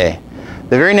got an A.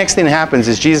 The very next thing that happens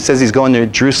is Jesus says he's going to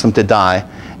Jerusalem to die,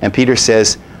 and Peter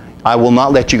says, I will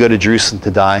not let you go to Jerusalem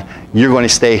to die. You're going to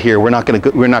stay here. We're not going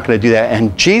to do that.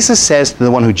 And Jesus says to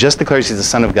the one who just declares he's the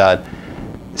Son of God,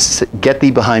 get thee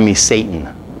behind me, Satan.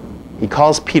 He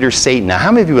calls Peter Satan. Now,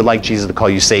 how many of you would like Jesus to call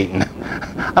you Satan?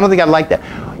 I don't think I'd like that.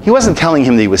 He wasn't telling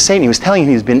him that he was Satan. He was telling him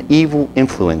he's been evil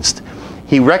influenced.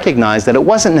 He recognized that it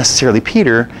wasn't necessarily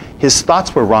Peter. His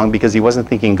thoughts were wrong because he wasn't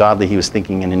thinking godly. He was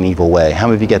thinking in an evil way. How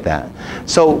many of you get that?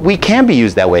 So we can be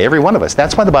used that way, every one of us.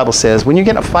 That's why the Bible says when you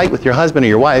get in a fight with your husband or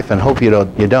your wife, and hope you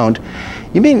don't,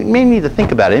 you may need to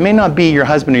think about it. It may not be your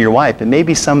husband or your wife. It may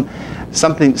be some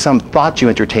thought you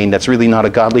entertain that's really not a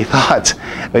godly thought.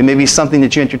 It may be something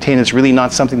that you entertain that's really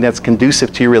not something that's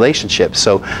conducive to your relationship.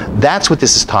 So that's what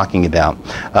this is talking about.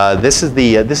 This is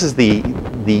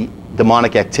the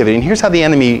demonic activity. And here's how the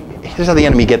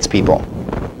enemy gets people.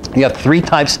 You have three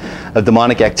types of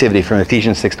demonic activity from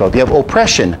Ephesians 6:12. You have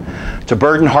oppression, to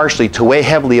burden harshly, to weigh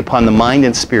heavily upon the mind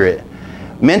and spirit.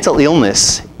 Mental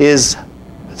illness is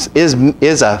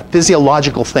a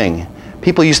physiological thing.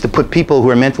 People used to put people who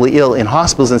are mentally ill in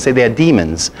hospitals and say they had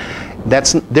demons.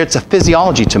 There's a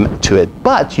physiology to it,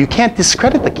 but you can't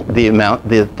discredit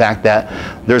the fact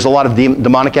that there's a lot of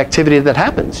demonic activity that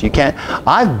happens. You can't.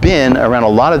 I've been around a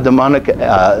lot of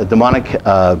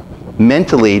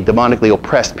mentally demonically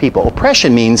oppressed people.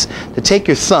 Oppression means to take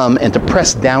your thumb and to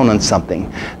press down on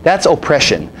something. That's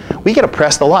oppression. We get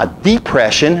oppressed a lot.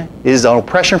 Depression is an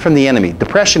oppression from the enemy.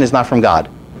 Depression is not from God.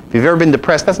 If you've ever been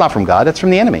depressed, that's not from God, that's from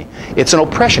the enemy. It's an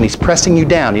oppression. He's pressing you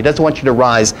down. He doesn't want you to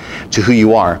rise to who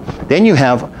you are. Then you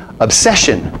have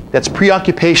obsession. That's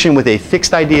preoccupation with a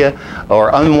fixed idea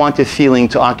or unwanted feeling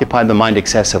to occupy the mind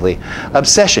excessively.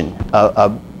 Obsession.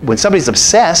 When somebody's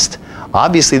obsessed,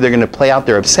 obviously they're going to play out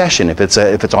their obsession. If it's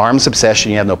a harmless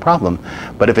obsession, you have no problem.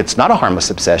 But if it's not a harmless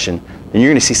obsession, then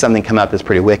you're going to see something come out that's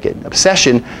pretty wicked.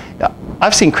 Obsession,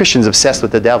 I've seen Christians obsessed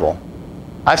with the devil.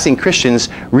 I've seen Christians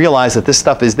realize that this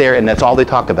stuff is there and that's all they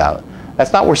talk about.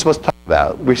 That's not what we're supposed to talk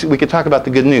about. We could talk about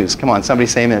the good news. Come on, somebody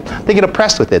say amen. They get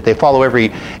oppressed with it. They follow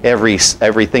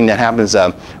everything that happens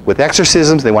with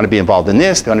exorcisms. They want to be involved in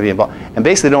this. They want to be involved. And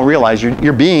basically don't realize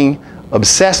you're being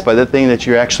obsessed by the thing that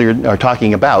you actually are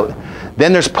talking about.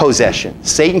 Then there's possession.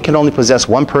 Satan can only possess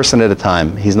one person at a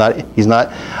time. He's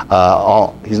not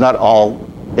all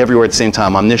everywhere at the same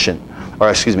time, omniscient, or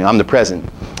excuse me, omnipresent.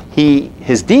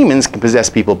 His demons can possess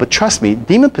people, but trust me,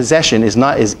 demon possession is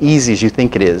not as easy as you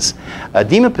think it is.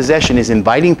 Demon possession is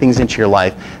inviting things into your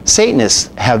life. Satanists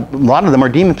a lot of them are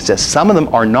demon possessed. Some of them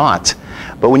are not.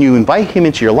 But when you invite him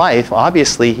into your life,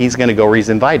 obviously he's going to go where he's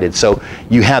invited. So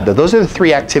you have those are the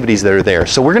three activities that are there.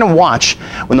 So we're going to watch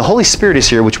when the Holy Spirit is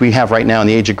here, which we have right now in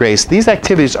the age of grace. These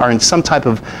activities are in some type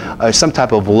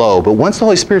of low. But once the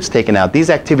Holy Spirit's taken out,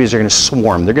 these activities are going to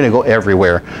swarm. They're going to go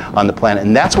everywhere on the planet,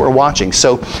 and that's what we're watching.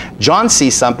 So John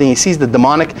sees something. He sees the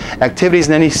demonic activities,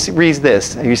 and then he reads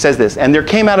this. And he says this, and there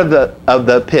came out of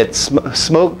the pit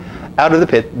smoke out of the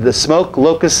pit, the smoke,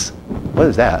 locusts. What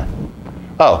is that?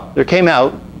 Oh, there came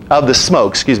out of the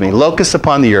smoke, locusts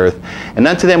upon the earth, and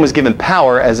unto them was given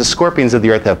power as the scorpions of the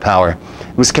earth have power.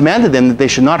 It was commanded them that they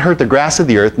should not hurt the grass of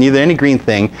the earth, neither any green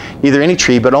thing, neither any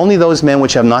tree, but only those men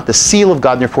which have not the seal of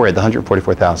God in their forehead, the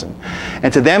 144,000.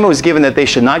 And to them it was given that they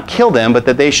should not kill them, but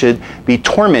that they should be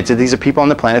tormented. These are people on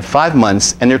the planet 5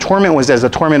 months, and their torment was as the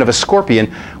torment of a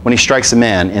scorpion when he strikes a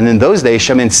man. And in those days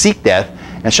shall men seek death,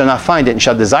 and shall not find it, and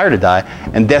shall desire to die,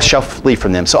 and death shall flee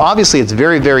from them. So obviously it's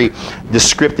very, very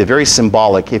descriptive, very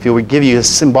symbolic. If it would give you a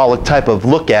symbolic type of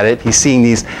look at it, he's seeing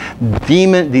these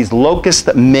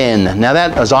locust men. Now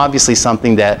that is obviously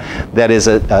something that is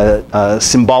a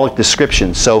symbolic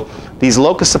description. So these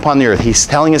locusts upon the earth, he's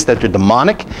telling us that they're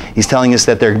demonic. He's telling us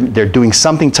that they're doing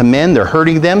something to men. They're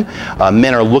hurting them.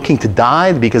 Men are looking to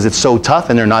die because it's so tough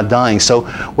and they're not dying. So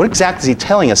what exactly is he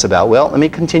telling us about? Well, let me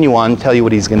continue on and tell you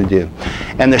what he's going to do.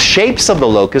 And the shapes of the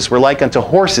locusts were like unto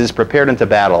horses prepared unto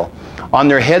battle. On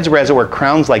their heads were as it were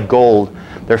crowns like gold.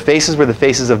 Their faces were the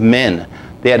faces of men.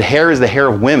 They had hair as the hair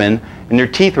of women, and their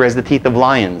teeth were as the teeth of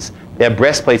lions. They had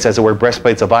breastplates as it were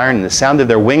breastplates of iron, and the sound of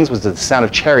their wings was the sound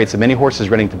of chariots of many horses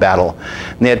running to battle.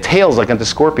 And they had tails like unto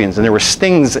scorpions, and there were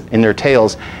stings in their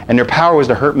tails, and their power was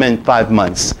to hurt men 5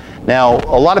 months. Now,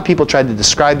 a lot of people tried to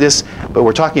describe this, but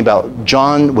we're talking about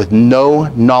John with no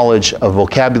knowledge of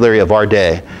vocabulary of our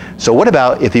day. So what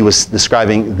about if he was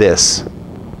describing this?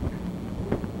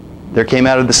 There came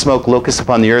out of the smoke locusts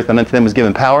upon the earth, and unto them was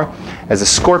given power, as the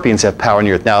scorpions have power on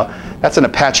the earth. Now, that's an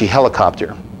Apache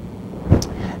helicopter.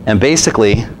 And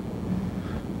basically,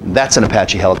 that's an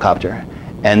Apache helicopter.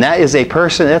 And that is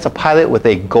that's a pilot with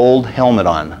a gold helmet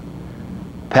on.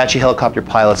 Apache helicopter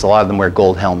pilots, a lot of them wear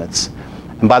gold helmets.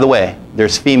 And by the way,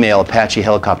 there's female Apache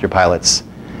helicopter pilots.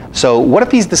 So what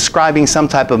if he's describing some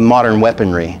type of modern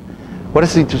weaponry? What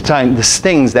if he's describing the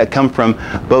stings that come from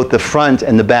both the front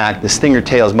and the back, the stinger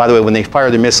tails? By the way, when they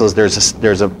fire their missiles,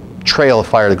 there's a trail of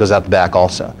fire that goes out the back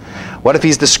also. What if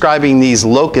he's describing these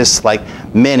locusts like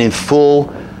men in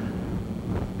full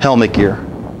helmet gear?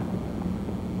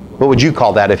 What would you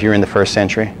call that if you're in the first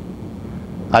century?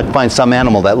 I'd find some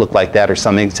animal that looked like that or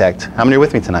some insect. How many are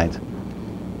with me tonight?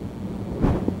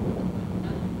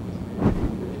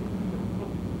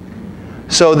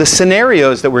 So the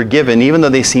scenarios that we're given, even though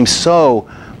they seem so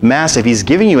massive, he's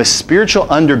giving you a spiritual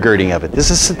undergirding of it.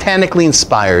 This is satanically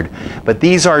inspired, but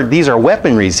these are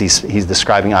weaponries he's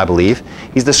describing, I believe.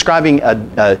 He's describing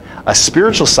a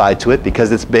spiritual side to it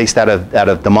because it's based out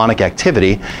of demonic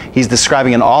activity. He's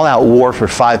describing an all-out war for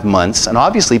 5 months, and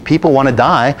obviously people want to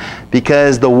die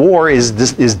because the war is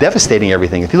devastating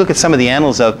everything. If you look at some of the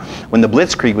annals of when the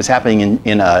Blitzkrieg was happening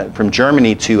from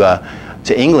Germany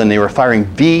to England, they were firing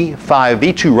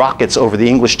V2 rockets over the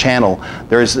English Channel.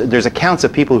 There's accounts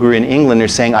of people who are in England, they're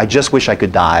saying, I just wish I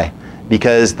could die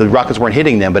because the rockets weren't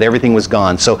hitting them, but everything was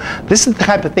gone. So this is the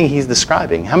type of thing he's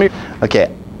describing.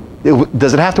 Okay,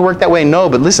 does it have to work that way? No,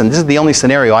 but listen, this is the only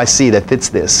scenario I see that fits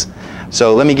this.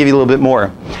 So let me give you a little bit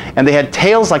more. And they had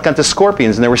tails like unto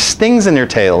scorpions, and there were stings in their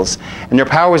tails, and their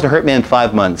power was to hurt men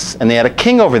 5 months. And they had a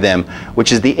king over them,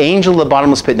 which is the angel of the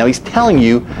bottomless pit. Now he's telling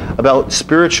you about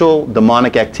spiritual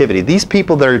demonic activity. These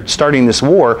people that are starting this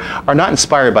war are not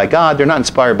inspired by God, they're not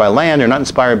inspired by land, they're not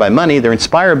inspired by money, they're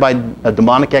inspired by a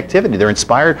demonic activity. They're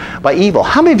inspired by evil.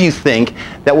 How many of you think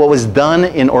that what was done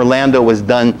in Orlando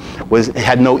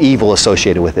had no evil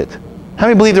associated with it? How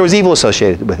many believe there was evil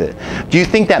associated with it? Do you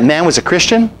think that man was a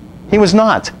Christian? He was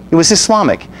not. He was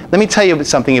Islamic. Let me tell you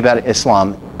something about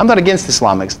Islam. I'm not against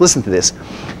Islamics. Listen to this.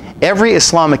 Every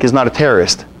Islamic is not a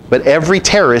terrorist, but every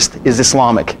terrorist is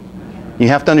Islamic. You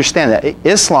have to understand that.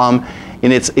 Islam,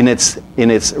 in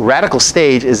its radical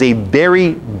stage, is a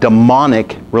very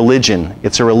demonic religion.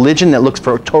 It's a religion that looks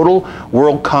for total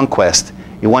world conquest.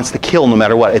 It wants to kill no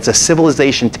matter what. It's a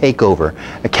civilization takeover.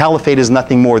 A caliphate is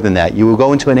nothing more than that. You will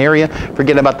go into an area,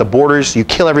 forget about the borders, you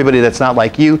kill everybody that's not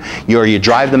like you, or you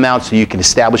drive them out so you can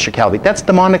establish your caliphate. That's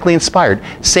demonically inspired.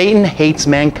 Satan hates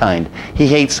mankind. He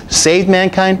hates saved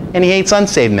mankind and he hates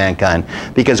unsaved mankind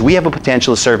because we have a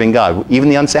potential of serving God. Even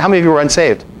the unsaved. How many of you are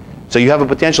unsaved? So you have a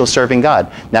potential of serving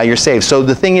God. Now you're saved. So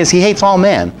the thing is, he hates all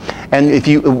man. And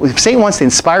if Satan wants to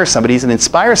inspire somebody, he's going to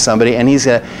inspire somebody, and he's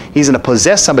going to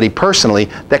possess somebody personally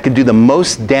that could do the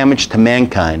most damage to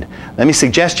mankind. Let me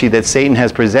suggest to you that Satan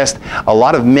has possessed a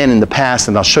lot of men in the past,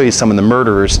 and I'll show you some of the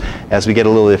murderers as we get a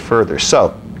little bit further.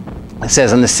 So it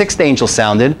says, and the sixth angel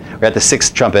sounded, or at the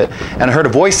sixth trumpet, and I heard a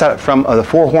voice out from the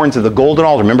four horns of the golden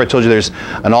altar. Remember I told you there's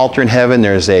an altar in heaven,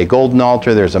 there's a golden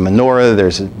altar, there's a menorah,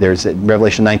 there's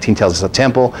Revelation 19 tells us a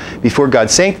temple, before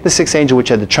God, saying to the sixth angel which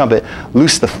had the trumpet,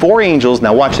 loose the four angels,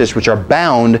 now watch this, which are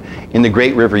bound in the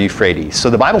great river Euphrates.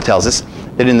 So the Bible tells us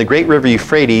that in the great river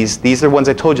Euphrates, these are the ones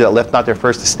I told you that left not their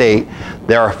first estate,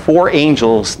 there are four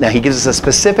angels. Now he gives us a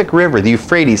specific river, the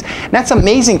Euphrates. And that's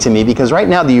amazing to me because right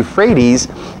now the Euphrates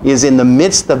is in the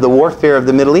midst of the warfare of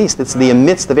the Middle East. It's the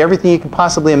midst of everything you can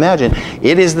possibly imagine.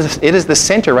 It is the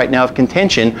center right now of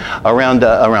contention around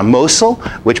Mosul,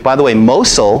 which, by the way,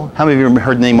 Mosul, how many of you have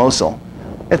heard the name Mosul?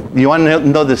 You want to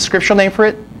know the scriptural name for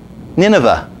it?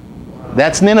 Nineveh.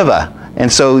 That's Nineveh.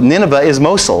 And so Nineveh is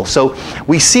Mosul. So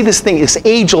we see this thing, this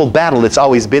age-old battle that's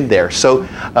always been there. So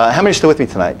how many are still with me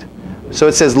tonight? So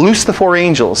it says, loose the four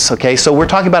angels, okay? So we're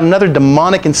talking about another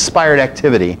demonic-inspired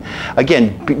activity.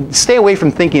 Again, stay away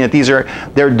from thinking that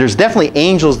there's definitely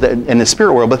angels in the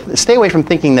spirit world, but stay away from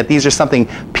thinking that these are something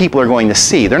people are going to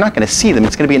see. They're not going to see them.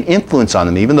 It's going to be an influence on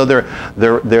them, even though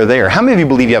they're there. How many of you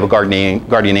believe you have a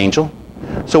guardian angel?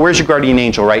 So where's your guardian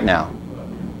angel right now?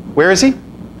 Where is he?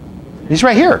 He's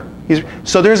right here.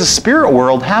 So there's a spirit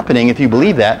world happening, if you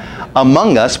believe that,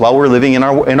 among us while we're living in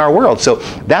our world. So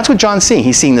that's what John's seeing.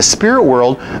 He's seeing the spirit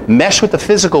world mesh with the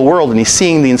physical world, and he's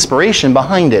seeing the inspiration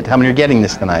behind it. How many are getting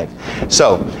this tonight?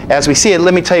 So as we see it,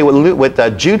 let me tell you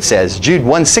what Jude says. Jude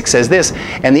 1:6 says this,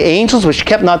 and the angels which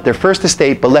kept not their first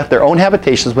estate, but left their own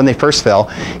habitations when they first fell,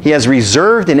 he has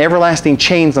reserved in everlasting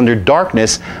chains under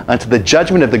darkness unto the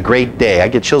judgment of the great day. I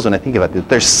get chills when I think about this.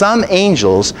 There's some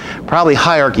angels, probably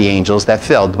hierarchy angels, that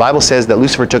fell. The Bible says that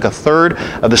Lucifer took a third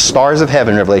of the stars of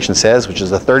heaven, Revelation says, which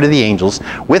is a third of the angels,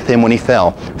 with him when he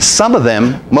fell. Some of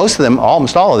them, most of them,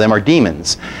 almost all of them are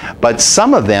demons. But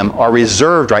some of them are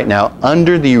reserved right now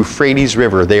under the Euphrates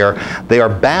River. They are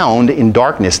bound in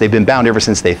darkness. They've been bound ever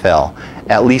since they fell.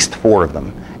 At least four of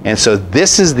them. And so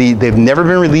this is they've never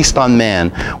been released on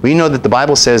man. We know that the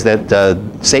Bible says that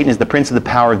Satan is the prince of the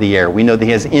power of the air. We know that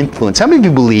he has influence. How many of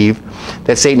you believe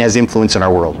that Satan has influence in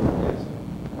our world?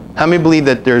 How many believe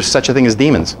that there's such a thing as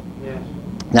demons? Yes.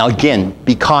 Now again,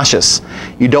 be cautious.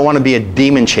 You don't want to be a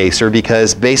demon chaser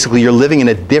because basically you're living in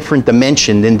a different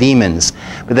dimension than demons.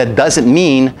 But that doesn't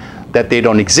mean that they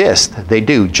don't exist. They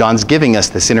do. John's giving us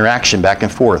this interaction back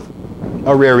and forth.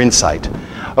 A rare insight.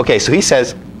 Okay, so he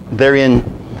says they're in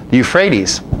the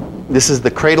Euphrates. This is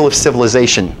the cradle of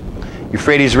civilization.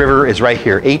 Euphrates River is right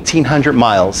here, 1,800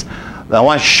 miles. I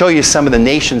want to show you some of the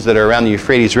nations that are around the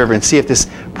Euphrates River and see if this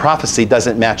prophecy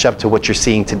doesn't match up to what you're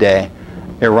seeing today.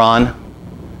 Iran,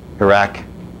 Iraq,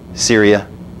 Syria,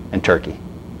 and Turkey.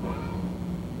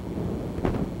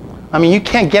 I mean, you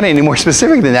can't get any more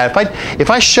specific than that. If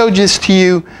I showed this to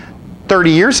you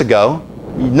 30 years ago,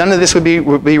 none of this would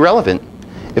be relevant.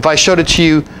 If I showed it to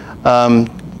you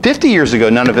 50 years ago,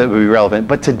 none of it would be relevant.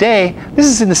 But today, this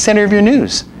is in the center of your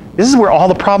news. This is where all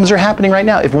the problems are happening right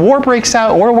now. If war breaks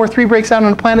out, World War III breaks out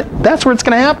on the planet, that's where it's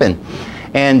going to happen.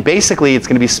 And basically, it's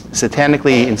going to be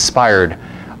satanically inspired.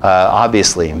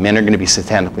 Obviously, men are going to be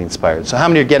satanically inspired. So how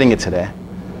many are getting it today?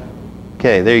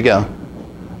 Okay, there you go.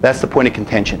 That's the point of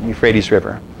contention, Euphrates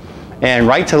River. And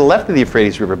right to the left of the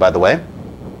Euphrates River, by the way,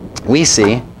 we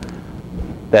see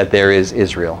that there is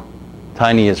Israel.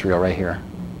 Tiny Israel right here.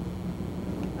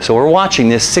 So we're watching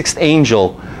this sixth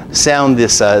angel sound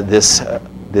this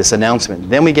announcement.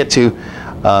 Then we get to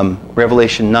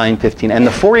Revelation 9:15. And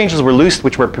the four angels were loosed,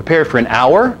 which were prepared for an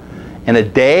hour, and a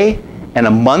day, and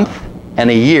a month, and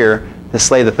a year to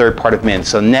slay the third part of men.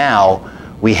 So now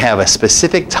we have a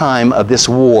specific time of this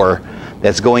war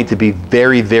that's going to be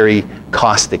very, very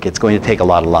caustic. It's going to take a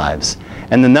lot of lives.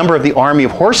 And the number of the army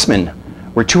of horsemen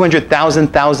were 200,000,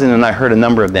 and I heard a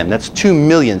number of them. That's 2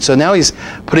 million. So now he's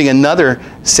putting another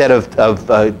set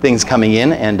of things coming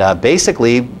in, and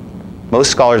basically,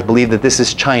 most scholars believe that this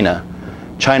is China.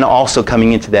 China also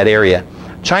coming into that area.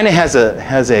 China has a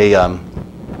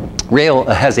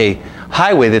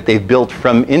highway that they've built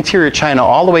from interior China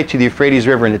all the way to the Euphrates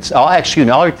River, and it's all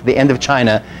the way to the end of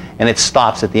China, and it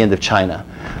stops at the end of China.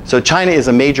 So China is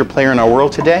a major player in our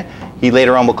world today. He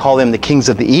later on will call them the kings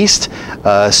of the East.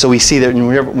 So we see that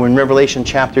when Revelation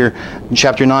chapter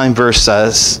 9, verse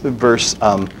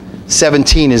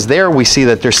 17 is there, we see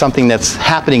that there's something that's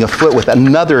happening afoot with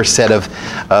another set of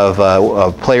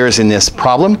players in this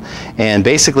problem. And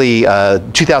basically,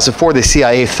 2004, the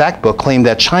CIA fact book claimed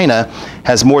that China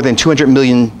has more than 200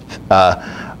 million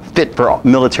fit for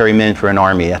military men for an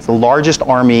army. That's the largest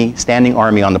army, standing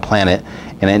army on the planet.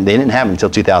 And they didn't have it until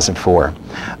 2004.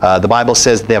 The Bible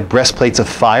says they have breastplates of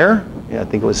fire. Yeah, I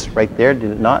think it was right there,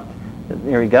 did it not?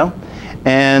 There we go.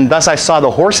 And thus I saw the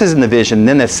horses in the vision, and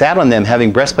then that sat on them,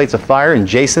 having breastplates of fire and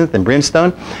jacinth and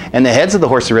brimstone. And the heads of the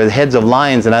horses were the heads of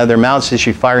lions, and out of their mouths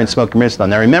issued fire and smoke and brimstone.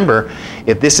 Now remember,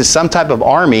 if this is some type of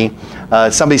army,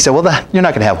 somebody said, well, you're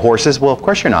not going to have horses. Well, of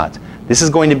course you're not. This is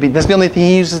going to be, that's the only thing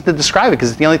he uses to describe it,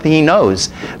 because it's the only thing he knows.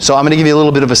 So I'm going to give you a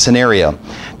little bit of a scenario.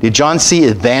 Did John see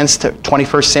advanced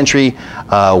 21st century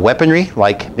weaponry,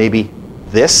 like maybe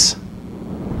this?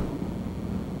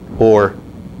 Or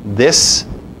this?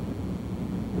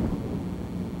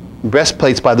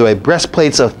 Breastplates, by the way,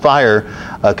 breastplates of fire,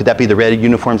 could that be the red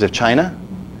uniforms of China?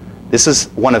 This is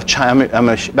one of China. I'm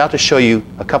about to show you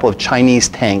a couple of Chinese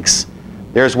tanks.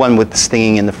 There's one with the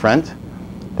stinging in the front.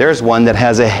 There's one that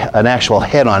has an actual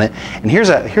head on it. And here's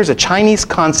a Chinese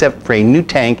concept for a new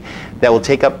tank that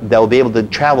will be able to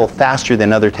travel faster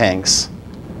than other tanks.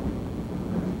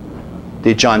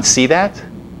 Did John see that?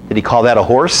 Did he call that a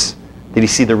horse? Did he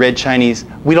see the red Chinese?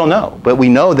 We don't know, but we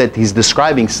know that he's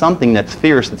describing something that's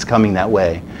fierce that's coming that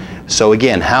way. So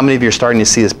again, how many of you are starting to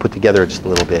see this put together just a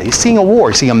little bit? He's seeing a war,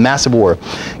 he's seeing a massive war.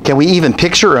 Can we even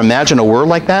picture or imagine a war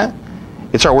like that?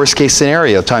 It's our worst case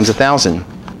scenario times 1,000.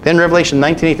 Then Revelation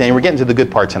 19:18, we're getting to the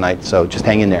good part tonight, so just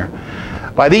hang in there.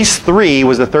 By these three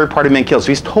was the third part of men killed. So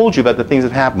he's told you about the things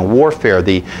that happened. Warfare,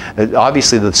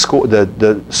 obviously the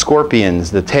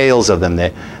scorpions, the tails of them,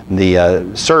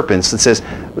 the serpents. It says,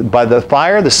 by the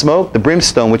fire, the smoke, the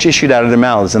brimstone, which issued out of their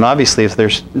mouths. And obviously if they're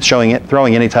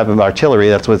throwing any type of artillery,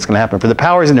 that's what's going to happen. For the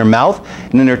power is in their mouth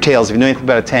and in their tails. If you know anything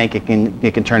about a tank, it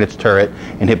can turn its turret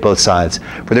and hit both sides.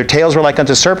 For their tails were like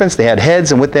unto serpents, they had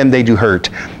heads, and with them they do hurt.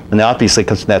 And obviously it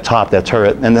comes from that top, that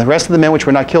turret. And the rest of the men which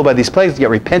were not killed by these plagues yet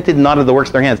repented not of the works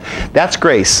of their hands. That's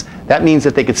grace. That means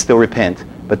that they could still repent.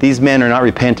 But these men are not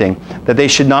repenting, that they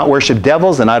should not worship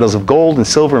devils and idols of gold and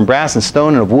silver and brass and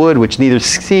stone and of wood, which neither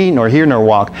see nor hear nor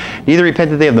walk. Neither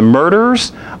repented they of the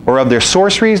murders or of their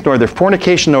sorceries, nor their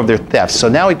fornication, nor of their thefts. So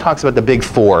now he talks about the big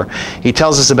four. He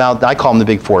tells us about, I call them the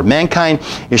big four. Mankind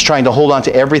is trying to hold on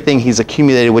to everything he's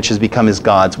accumulated, which has become his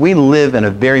gods. We live in a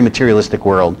very materialistic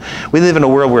world. We live in a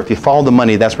world where if you follow the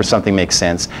money, that's where something makes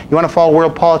sense. You want to follow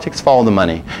world politics, follow the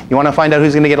money. You want to find out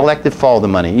who's going to get elected, follow the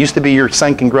money. It used to be your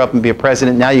son can grow up and be a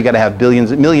president. Now you got to have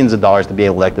millions of dollars to be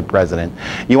elected president.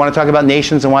 You want to talk about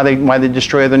nations and why they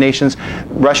destroy other nations?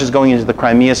 Russia's going into the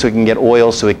Crimea so it can get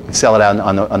oil so it can sell it out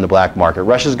on the black market.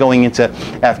 Russia's going into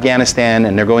Afghanistan,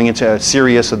 and they're going into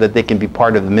Syria so that they can be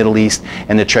part of the Middle East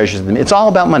and the treasures of them. It's all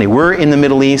about money. We're in the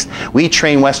Middle East. We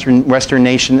train Western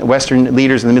leaders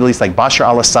in the Middle East, like Bashar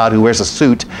al-Assad, who wears a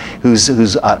suit, who's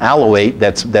Alawite,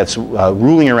 that's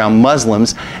ruling around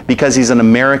Muslims because he's an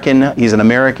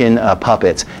American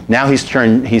puppet. Now he's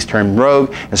turned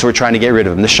rogue, and so we're trying to get rid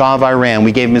of him. The Shah of Iran,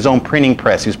 we gave him his own printing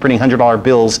press. He was printing $100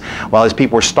 bills while his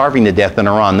people were starving to death in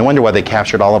Iran. No wonder why they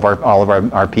captured all of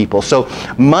our people. So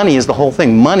money is the whole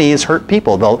thing. Money has hurt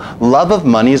people. The love of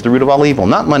money is the root of all evil.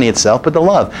 Not money itself, but the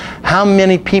love. How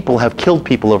many people have killed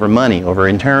people over money, over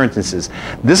inheritances?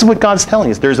 This is what God's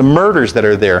telling us. There's murders that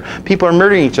are there. People are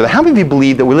murdering each other. How many of you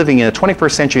believe that we're living in a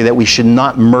 21st century that we should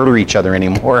not murder each other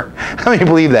anymore? How many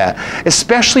believe that?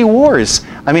 Especially wars.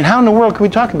 I mean, how in the world can we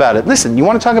talk about it? Listen, you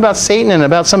want to talk about Satan and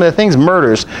about some of the things,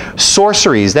 murders,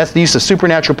 sorceries, that's the use of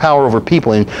supernatural power over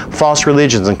people in false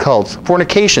religions and cults,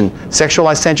 fornication, sexual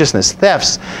licentiousness,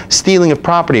 thefts, stealing of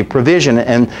property, provision,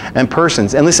 and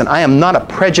persons. And listen, I am not a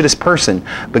prejudiced person,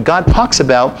 but God talks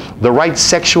about the right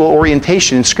sexual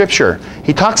orientation in Scripture.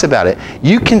 He talks about it.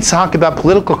 You can talk about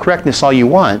political correctness all you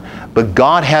want, but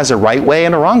God has a right way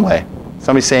and a wrong way.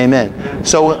 Somebody say amen.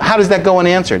 So how does that go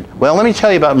unanswered? Well, let me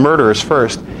tell you about murderers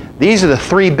first. These are the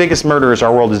 3 biggest murderers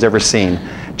our world has ever seen.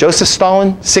 Joseph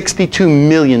Stalin, 62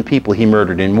 million people he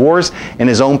murdered in wars, and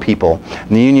his own people.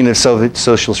 In the Union of Soviet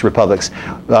Socialist Republics.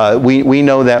 We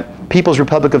know that People's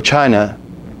Republic of China,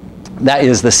 that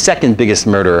is the 2nd biggest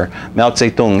murderer, Mao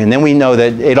Zedong. And then we know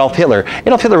that Adolf Hitler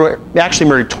actually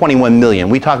murdered 21 million.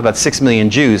 We talk about 6 million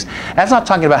Jews. That's not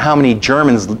talking about how many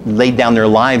Germans laid down their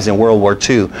lives in World War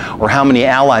II or how many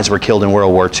allies were killed in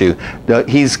World War II.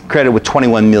 He's credited with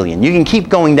 21 million. You can keep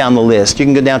going down the list. You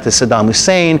can go down to Saddam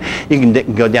Hussein. You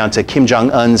can go down to Kim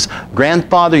Jong-un's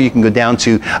grandfather. You can go down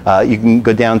to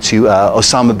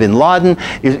Osama bin Laden.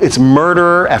 It's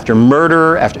murder after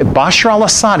murder after. Bashar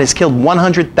al-Assad has killed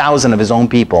 100,000 of his own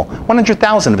people.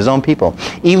 100,000 of his own people.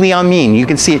 Idi Amin, you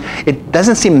can see it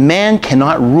doesn't seem man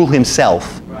cannot rule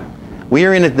himself. Right. We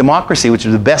are in a democracy which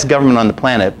is the best government on the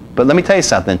planet. But let me tell you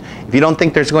something. If you don't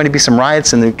think there's going to be some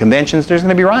riots in the conventions, there's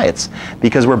going to be riots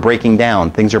because we're breaking down.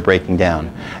 Things are breaking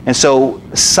down. And so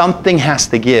something has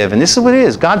to give. And this is what it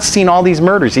is. God's seen all these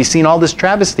murders. He's seen all this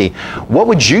travesty. What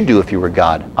would you do if you were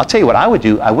God? I'll tell you what I would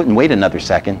do. I wouldn't wait another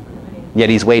second. Yet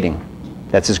he's waiting.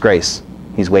 That's his grace.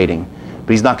 He's waiting.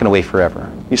 But he's not going to wait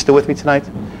forever. You still with me tonight?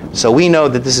 So we know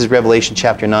that this is Revelation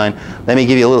chapter 9. Let me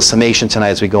give you a little summation tonight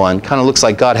as we go on. Kind of looks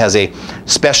like God has a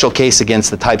special case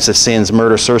against the types of sins,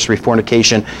 murder, sorcery,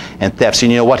 fornication, and theft. So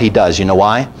you know what he does. You know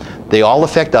why? They all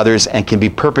affect others and can be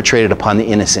perpetrated upon the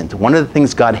innocent. One of the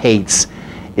things God hates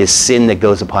is sin that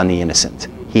goes upon the innocent.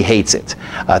 He hates it.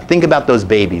 Think about those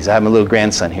babies. I have my little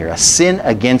grandson here. A sin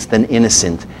against an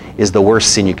innocent is the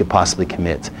worst sin you could possibly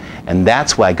commit. And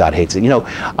that's why God hates it. You know,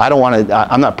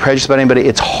 I'm not prejudiced about anybody.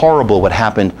 It's horrible what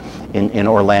happened in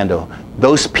Orlando.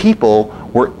 Those people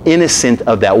were innocent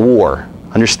of that war.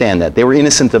 Understand that. They were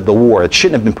innocent of the war. It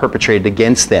shouldn't have been perpetrated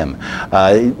against them.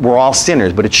 We're all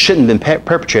sinners, but it shouldn't have been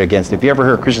perpetrated against them. If you ever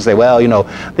heard Christians say, well, you know,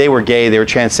 they were gay, they were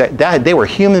transsexual, they were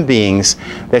human beings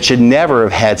that should never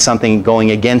have had something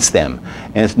going against them,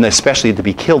 and especially to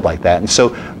be killed like that. And so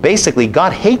basically,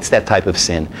 God hates that type of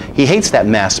sin. He hates that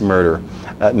mass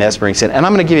murdering sin. And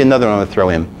I'm going to give you another one I'm going to throw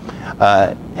in.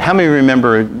 How many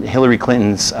remember Hillary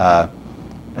Clinton's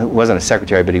it wasn't a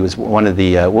secretary, but he was one of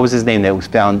the, what was his name that was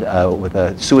found with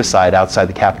a suicide outside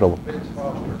the Capitol?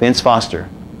 Vince Foster.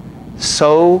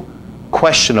 So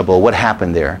questionable what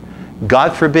happened there.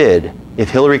 God forbid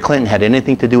if Hillary Clinton had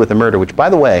anything to do with the murder, which, by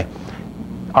the way,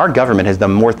 our government has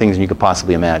done more things than you could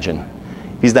possibly imagine.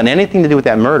 If he's done anything to do with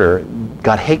that murder,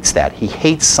 God hates that. He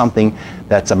hates something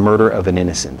that's a murder of an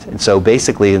innocent. And so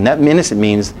basically, and that innocent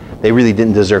means they really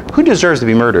didn't deserve. Who deserves to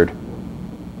be murdered?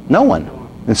 No one.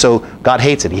 And so God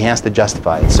hates it. He has to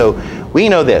justify it. So we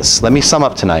know this. Let me sum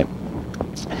up tonight.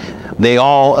 They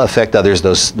all affect others,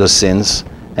 those sins.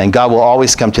 And God will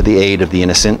always come to the aid of the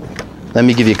innocent. Let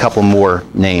me give you a couple more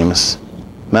names.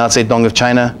 Mao Zedong of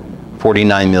China,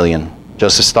 49 million.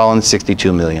 Joseph Stalin,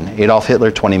 62 million. Adolf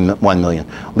Hitler, 21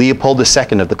 million. Leopold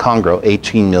II of the Congo,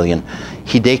 18 million.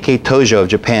 Hideki Tojo of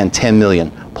Japan, 10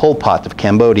 million. Pol Pot of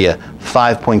Cambodia,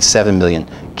 5.7 million.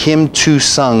 Kim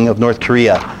Tu-sung of North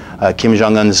Korea, Kim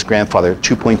Jong-un's grandfather,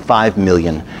 2.5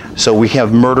 million. So we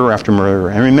have murder after murder.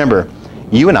 And remember,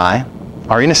 you and I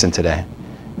are innocent today.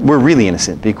 We're really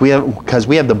innocent because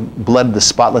we have the blood of the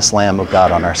spotless Lamb of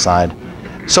God on our side.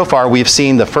 So far, we've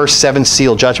seen the first 7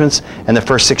 seal judgments and the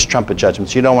first 6 trumpet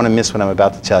judgments. You don't want to miss what I'm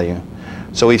about to tell you.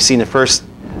 So we've seen the first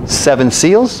 7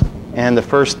 seals and the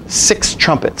first 6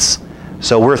 trumpets.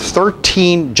 So we're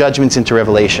 13 judgments into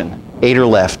Revelation. 8 are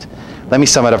left. Let me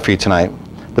sum it up for you tonight.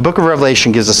 The book of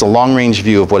Revelation gives us a long-range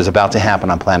view of what is about to happen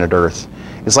on planet Earth.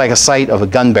 It's like a sight of a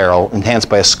gun barrel enhanced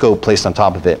by a scope placed on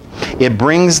top of it. It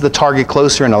brings the target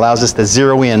closer and allows us to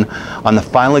zero in on the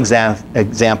final and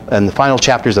the final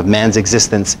chapters of man's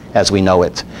existence as we know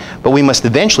it. But we must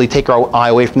eventually take our eye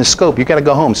away from the scope. You've got to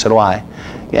go home, so do I.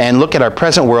 And look at our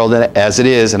present world as it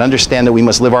is and understand that we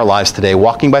must live our lives today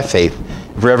walking by faith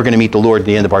if we're ever going to meet the Lord at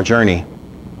the end of our journey.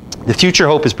 The future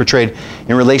hope is portrayed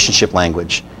in relationship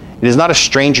language. It is not a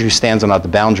stranger who stands on the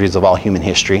boundaries of all human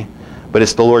history, but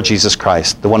it's the Lord Jesus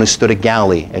Christ, the one who stood at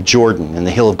Galilee, at Jordan, and the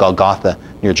hill of Golgotha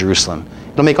near Jerusalem.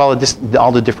 It'll make all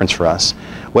the difference for us.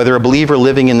 Whether a believer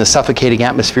living in the suffocating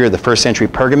atmosphere of the first century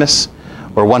Pergamus,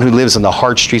 or one who lives in the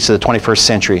hard streets of the 21st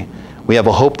century, we have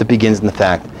a hope that begins in the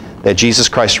fact that Jesus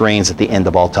Christ reigns at the end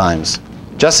of all times,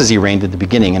 just as he reigned at the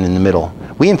beginning and in the middle.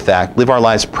 We, in fact, live our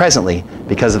lives presently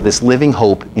because of this living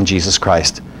hope in Jesus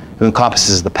Christ, who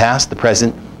encompasses the past, the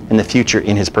present, and the future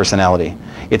in his personality.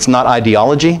 It's not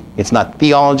ideology, it's not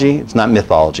theology, it's not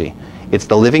mythology. It's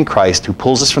the living Christ who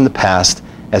pulls us from the past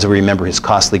as we remember his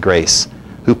costly grace,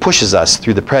 who pushes us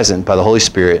through the present by the Holy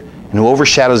Spirit, and who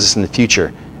overshadows us in the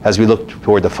future as we look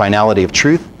toward the finality of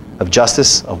truth, of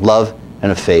justice, of love,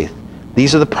 and of faith.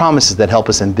 These are the promises that help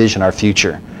us envision our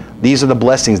future. These are the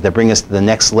blessings that bring us to the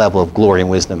next level of glory and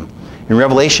wisdom. In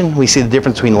Revelation, we see the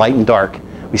difference between light and dark.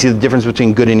 We see the difference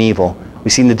between good and evil. We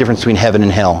see the difference between heaven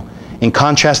and hell. In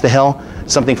contrast to hell,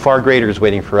 something far greater is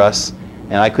waiting for us,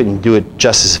 and I couldn't do it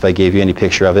justice if I gave you any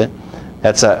picture of it.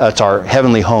 That's our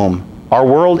heavenly home. Our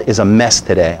world is a mess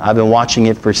today. I've been watching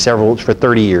it for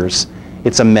 30 years.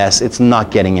 It's a mess. It's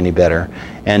not getting any better.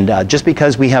 And just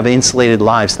because we have insulated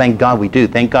lives, thank God we do.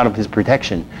 Thank God of His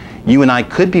protection. You and I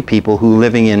could be people who are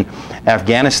living in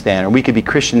Afghanistan, or we could be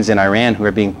Christians in Iran who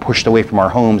are being pushed away from our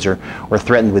homes or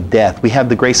threatened with death. We have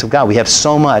the grace of God. We have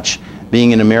so much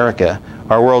being in America.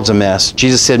 Our world's a mess.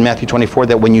 Jesus said in Matthew 24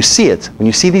 that when you see it, when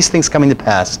you see these things coming to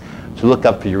pass, to look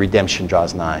up for your redemption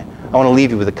draws nigh. I want to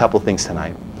leave you with a couple things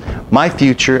tonight. My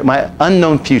future, my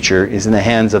unknown future, is in the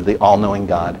hands of the all-knowing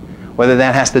God. Whether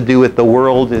that has to do with the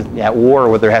world at war, or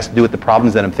whether it has to do with the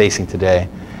problems that I'm facing today.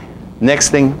 Next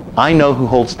thing, I know who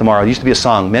holds tomorrow. It used to be a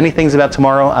song. Many things about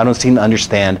tomorrow I don't seem to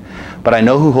understand, but I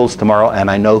know who holds tomorrow, and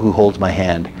I know who holds my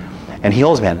hand. And He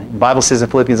holds my hand. The Bible says in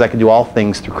Philippians, I can do all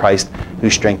things through Christ who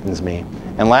strengthens me.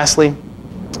 And lastly,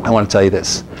 I want to tell you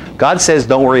this. God says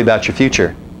don't worry about your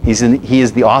future. He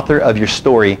is the author of your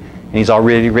story, and He's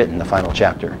already written the final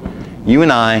chapter. You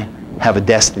and I have a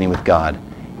destiny with God.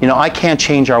 You know, I can't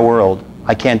change our world.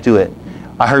 I can't do it.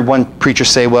 I heard one preacher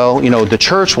say, well, you know, the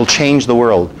church will change the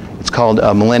world. It's called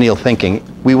millennial thinking.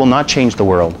 We will not change the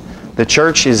world. The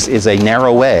church is a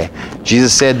narrow way.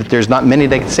 Jesus said that there's not many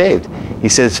that get saved. He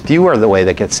says few are the way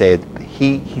that get saved.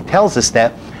 He tells us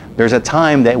that there's a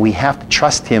time that we have to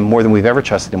trust Him more than we've ever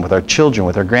trusted Him, with our children,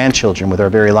 with our grandchildren, with our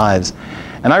very lives.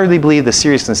 And I really believe the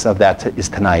seriousness of that is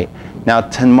tonight. Now,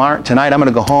 tonight I'm going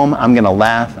to go home. I'm going to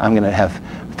laugh. I'm going to have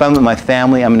fun with my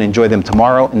family. I'm going to enjoy them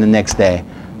tomorrow and the next day.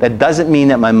 That doesn't mean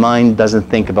that my mind doesn't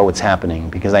think about what's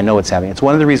happening, because I know what's happening. It's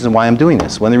one of the reasons why I'm doing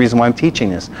this. One of the reasons why I'm teaching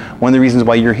this. One of the reasons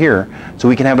why you're here, so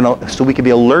we can be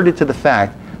alerted to the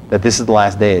fact that this is the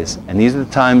last days. And these are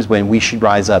the times when we should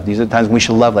rise up. These are the times when we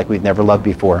should love like we've never loved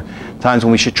before. Times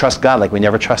when we should trust God like we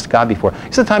never trusted God before.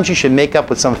 These are the times you should make up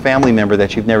with some family member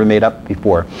that you've never made up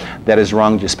before that has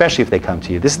wronged you, especially if they come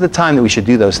to you. This is the time that we should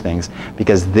do those things,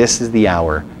 because this is the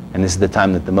hour, and this is the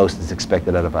time that the most is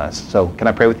expected out of us. So can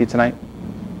I pray with you tonight?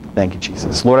 Thank you,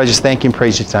 Jesus. Lord, I just thank you and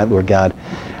praise you tonight, Lord God.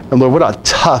 And Lord, what a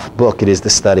tough book it is to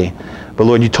study. But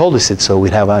Lord, you told us it so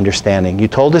we'd have understanding. You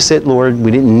told us it, Lord.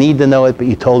 We didn't need to know it, but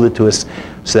you told it to us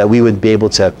so that we would be able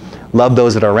to love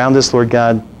those that are around us, Lord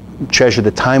God. Treasure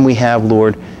the time we have,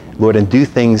 Lord, and do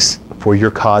things for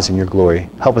your cause and your glory.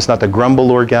 Help us not to grumble,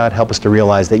 Lord God. Help us to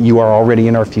realize that you are already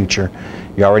in our future.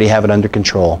 You already have it under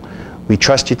control. We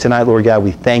trust you tonight, Lord God.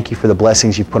 We thank you for the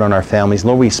blessings you've put on our families.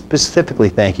 Lord, we specifically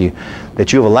thank you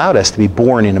that you have allowed us to be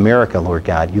born in America, Lord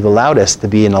God. You've allowed us to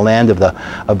be in the land of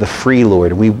the free,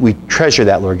 Lord. We treasure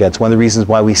that, Lord God. It's one of the reasons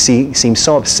why we seem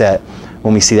so upset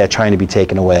when we see that trying to be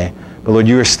taken away. But Lord,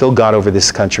 you are still God over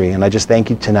this country. And I just thank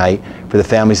you tonight for the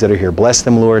families that are here. Bless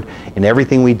them, Lord, in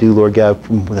everything we do, Lord God,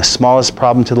 from the smallest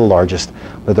problem to the largest,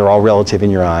 that they're all relative in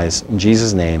your eyes. In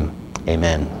Jesus' name,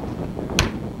 amen.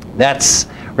 That's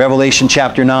Revelation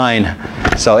chapter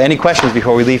 9. So any questions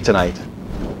before we leave tonight?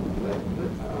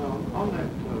 On that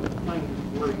thing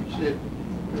where you said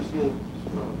this little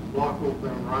block over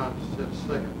there on the right said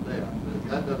second death,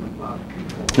 that doesn't apply to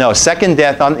people. No, second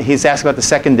death. He's asking about the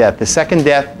second death. The second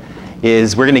death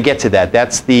is, we're going to get to that.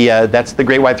 That's the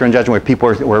great white throne judgment, where people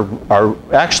are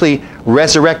actually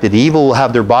resurrected. The evil will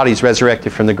have their bodies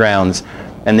resurrected from the grounds,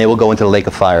 and they will go into the lake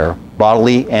of fire,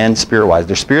 bodily and spirit-wise.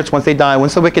 Their spirits, once they die,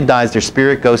 once the wicked dies, their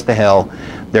spirit goes to hell.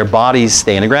 Their bodies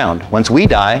stay in the ground. Once we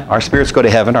die, our spirits go to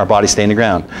heaven, our bodies stay in the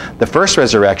ground. The first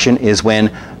resurrection is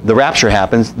when the rapture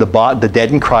happens. The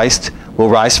dead in Christ will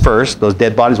rise first. Those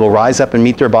dead bodies will rise up and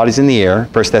meet their bodies in the air,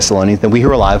 1 Thessalonians. Then we who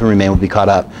are alive and remain will be caught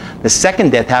up. The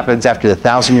second death happens after the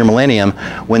 1,000-year millennium,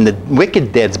 when the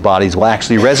wicked dead's bodies will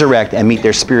actually resurrect and meet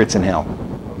their spirits in hell.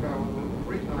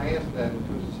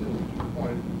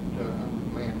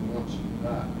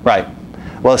 Right.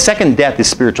 Well, the second death is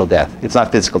spiritual death. It's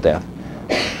not physical death.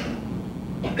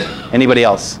 Anybody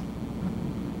else?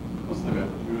 What's the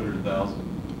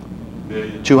 200,000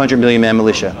 million? 200 million man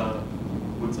militia.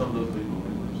 Would some of those be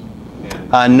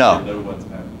believers? No. They know what's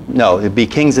happening. No, it'd be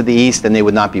kings of the east, and they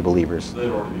would not be believers. They'd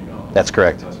already be gone. That's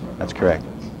correct. That's right. That's correct.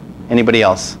 Anybody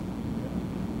else?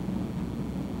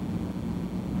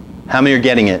 How many are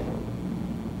getting it?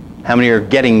 How many are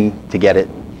getting to get it?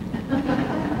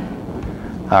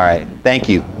 All right. Thank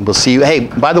you. We'll see you. Hey,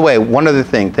 by the way, one other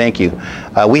thing. Thank you.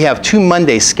 We have 2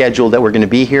 Mondays scheduled that we're going to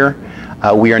be here.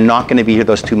 We are not going to be here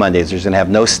those 2 Mondays. There's going to have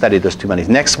no study those 2 Mondays.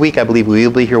 Next week, I believe we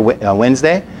will be here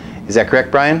Wednesday. Is that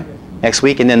correct, Brian? Next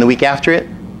week, and then the week after it?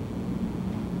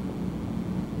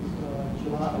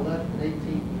 July 11th and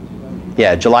 18th.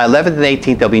 Yeah, July 11th and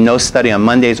 18th, there'll be no study on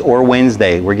Mondays or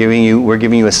Wednesday. We're giving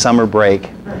you a summer break,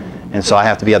 and so I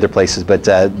have to be other places, but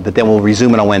then we'll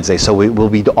resume it on Wednesday. So we'll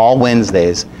be all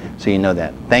Wednesdays, so you know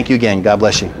that. Thank you again. God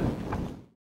bless you.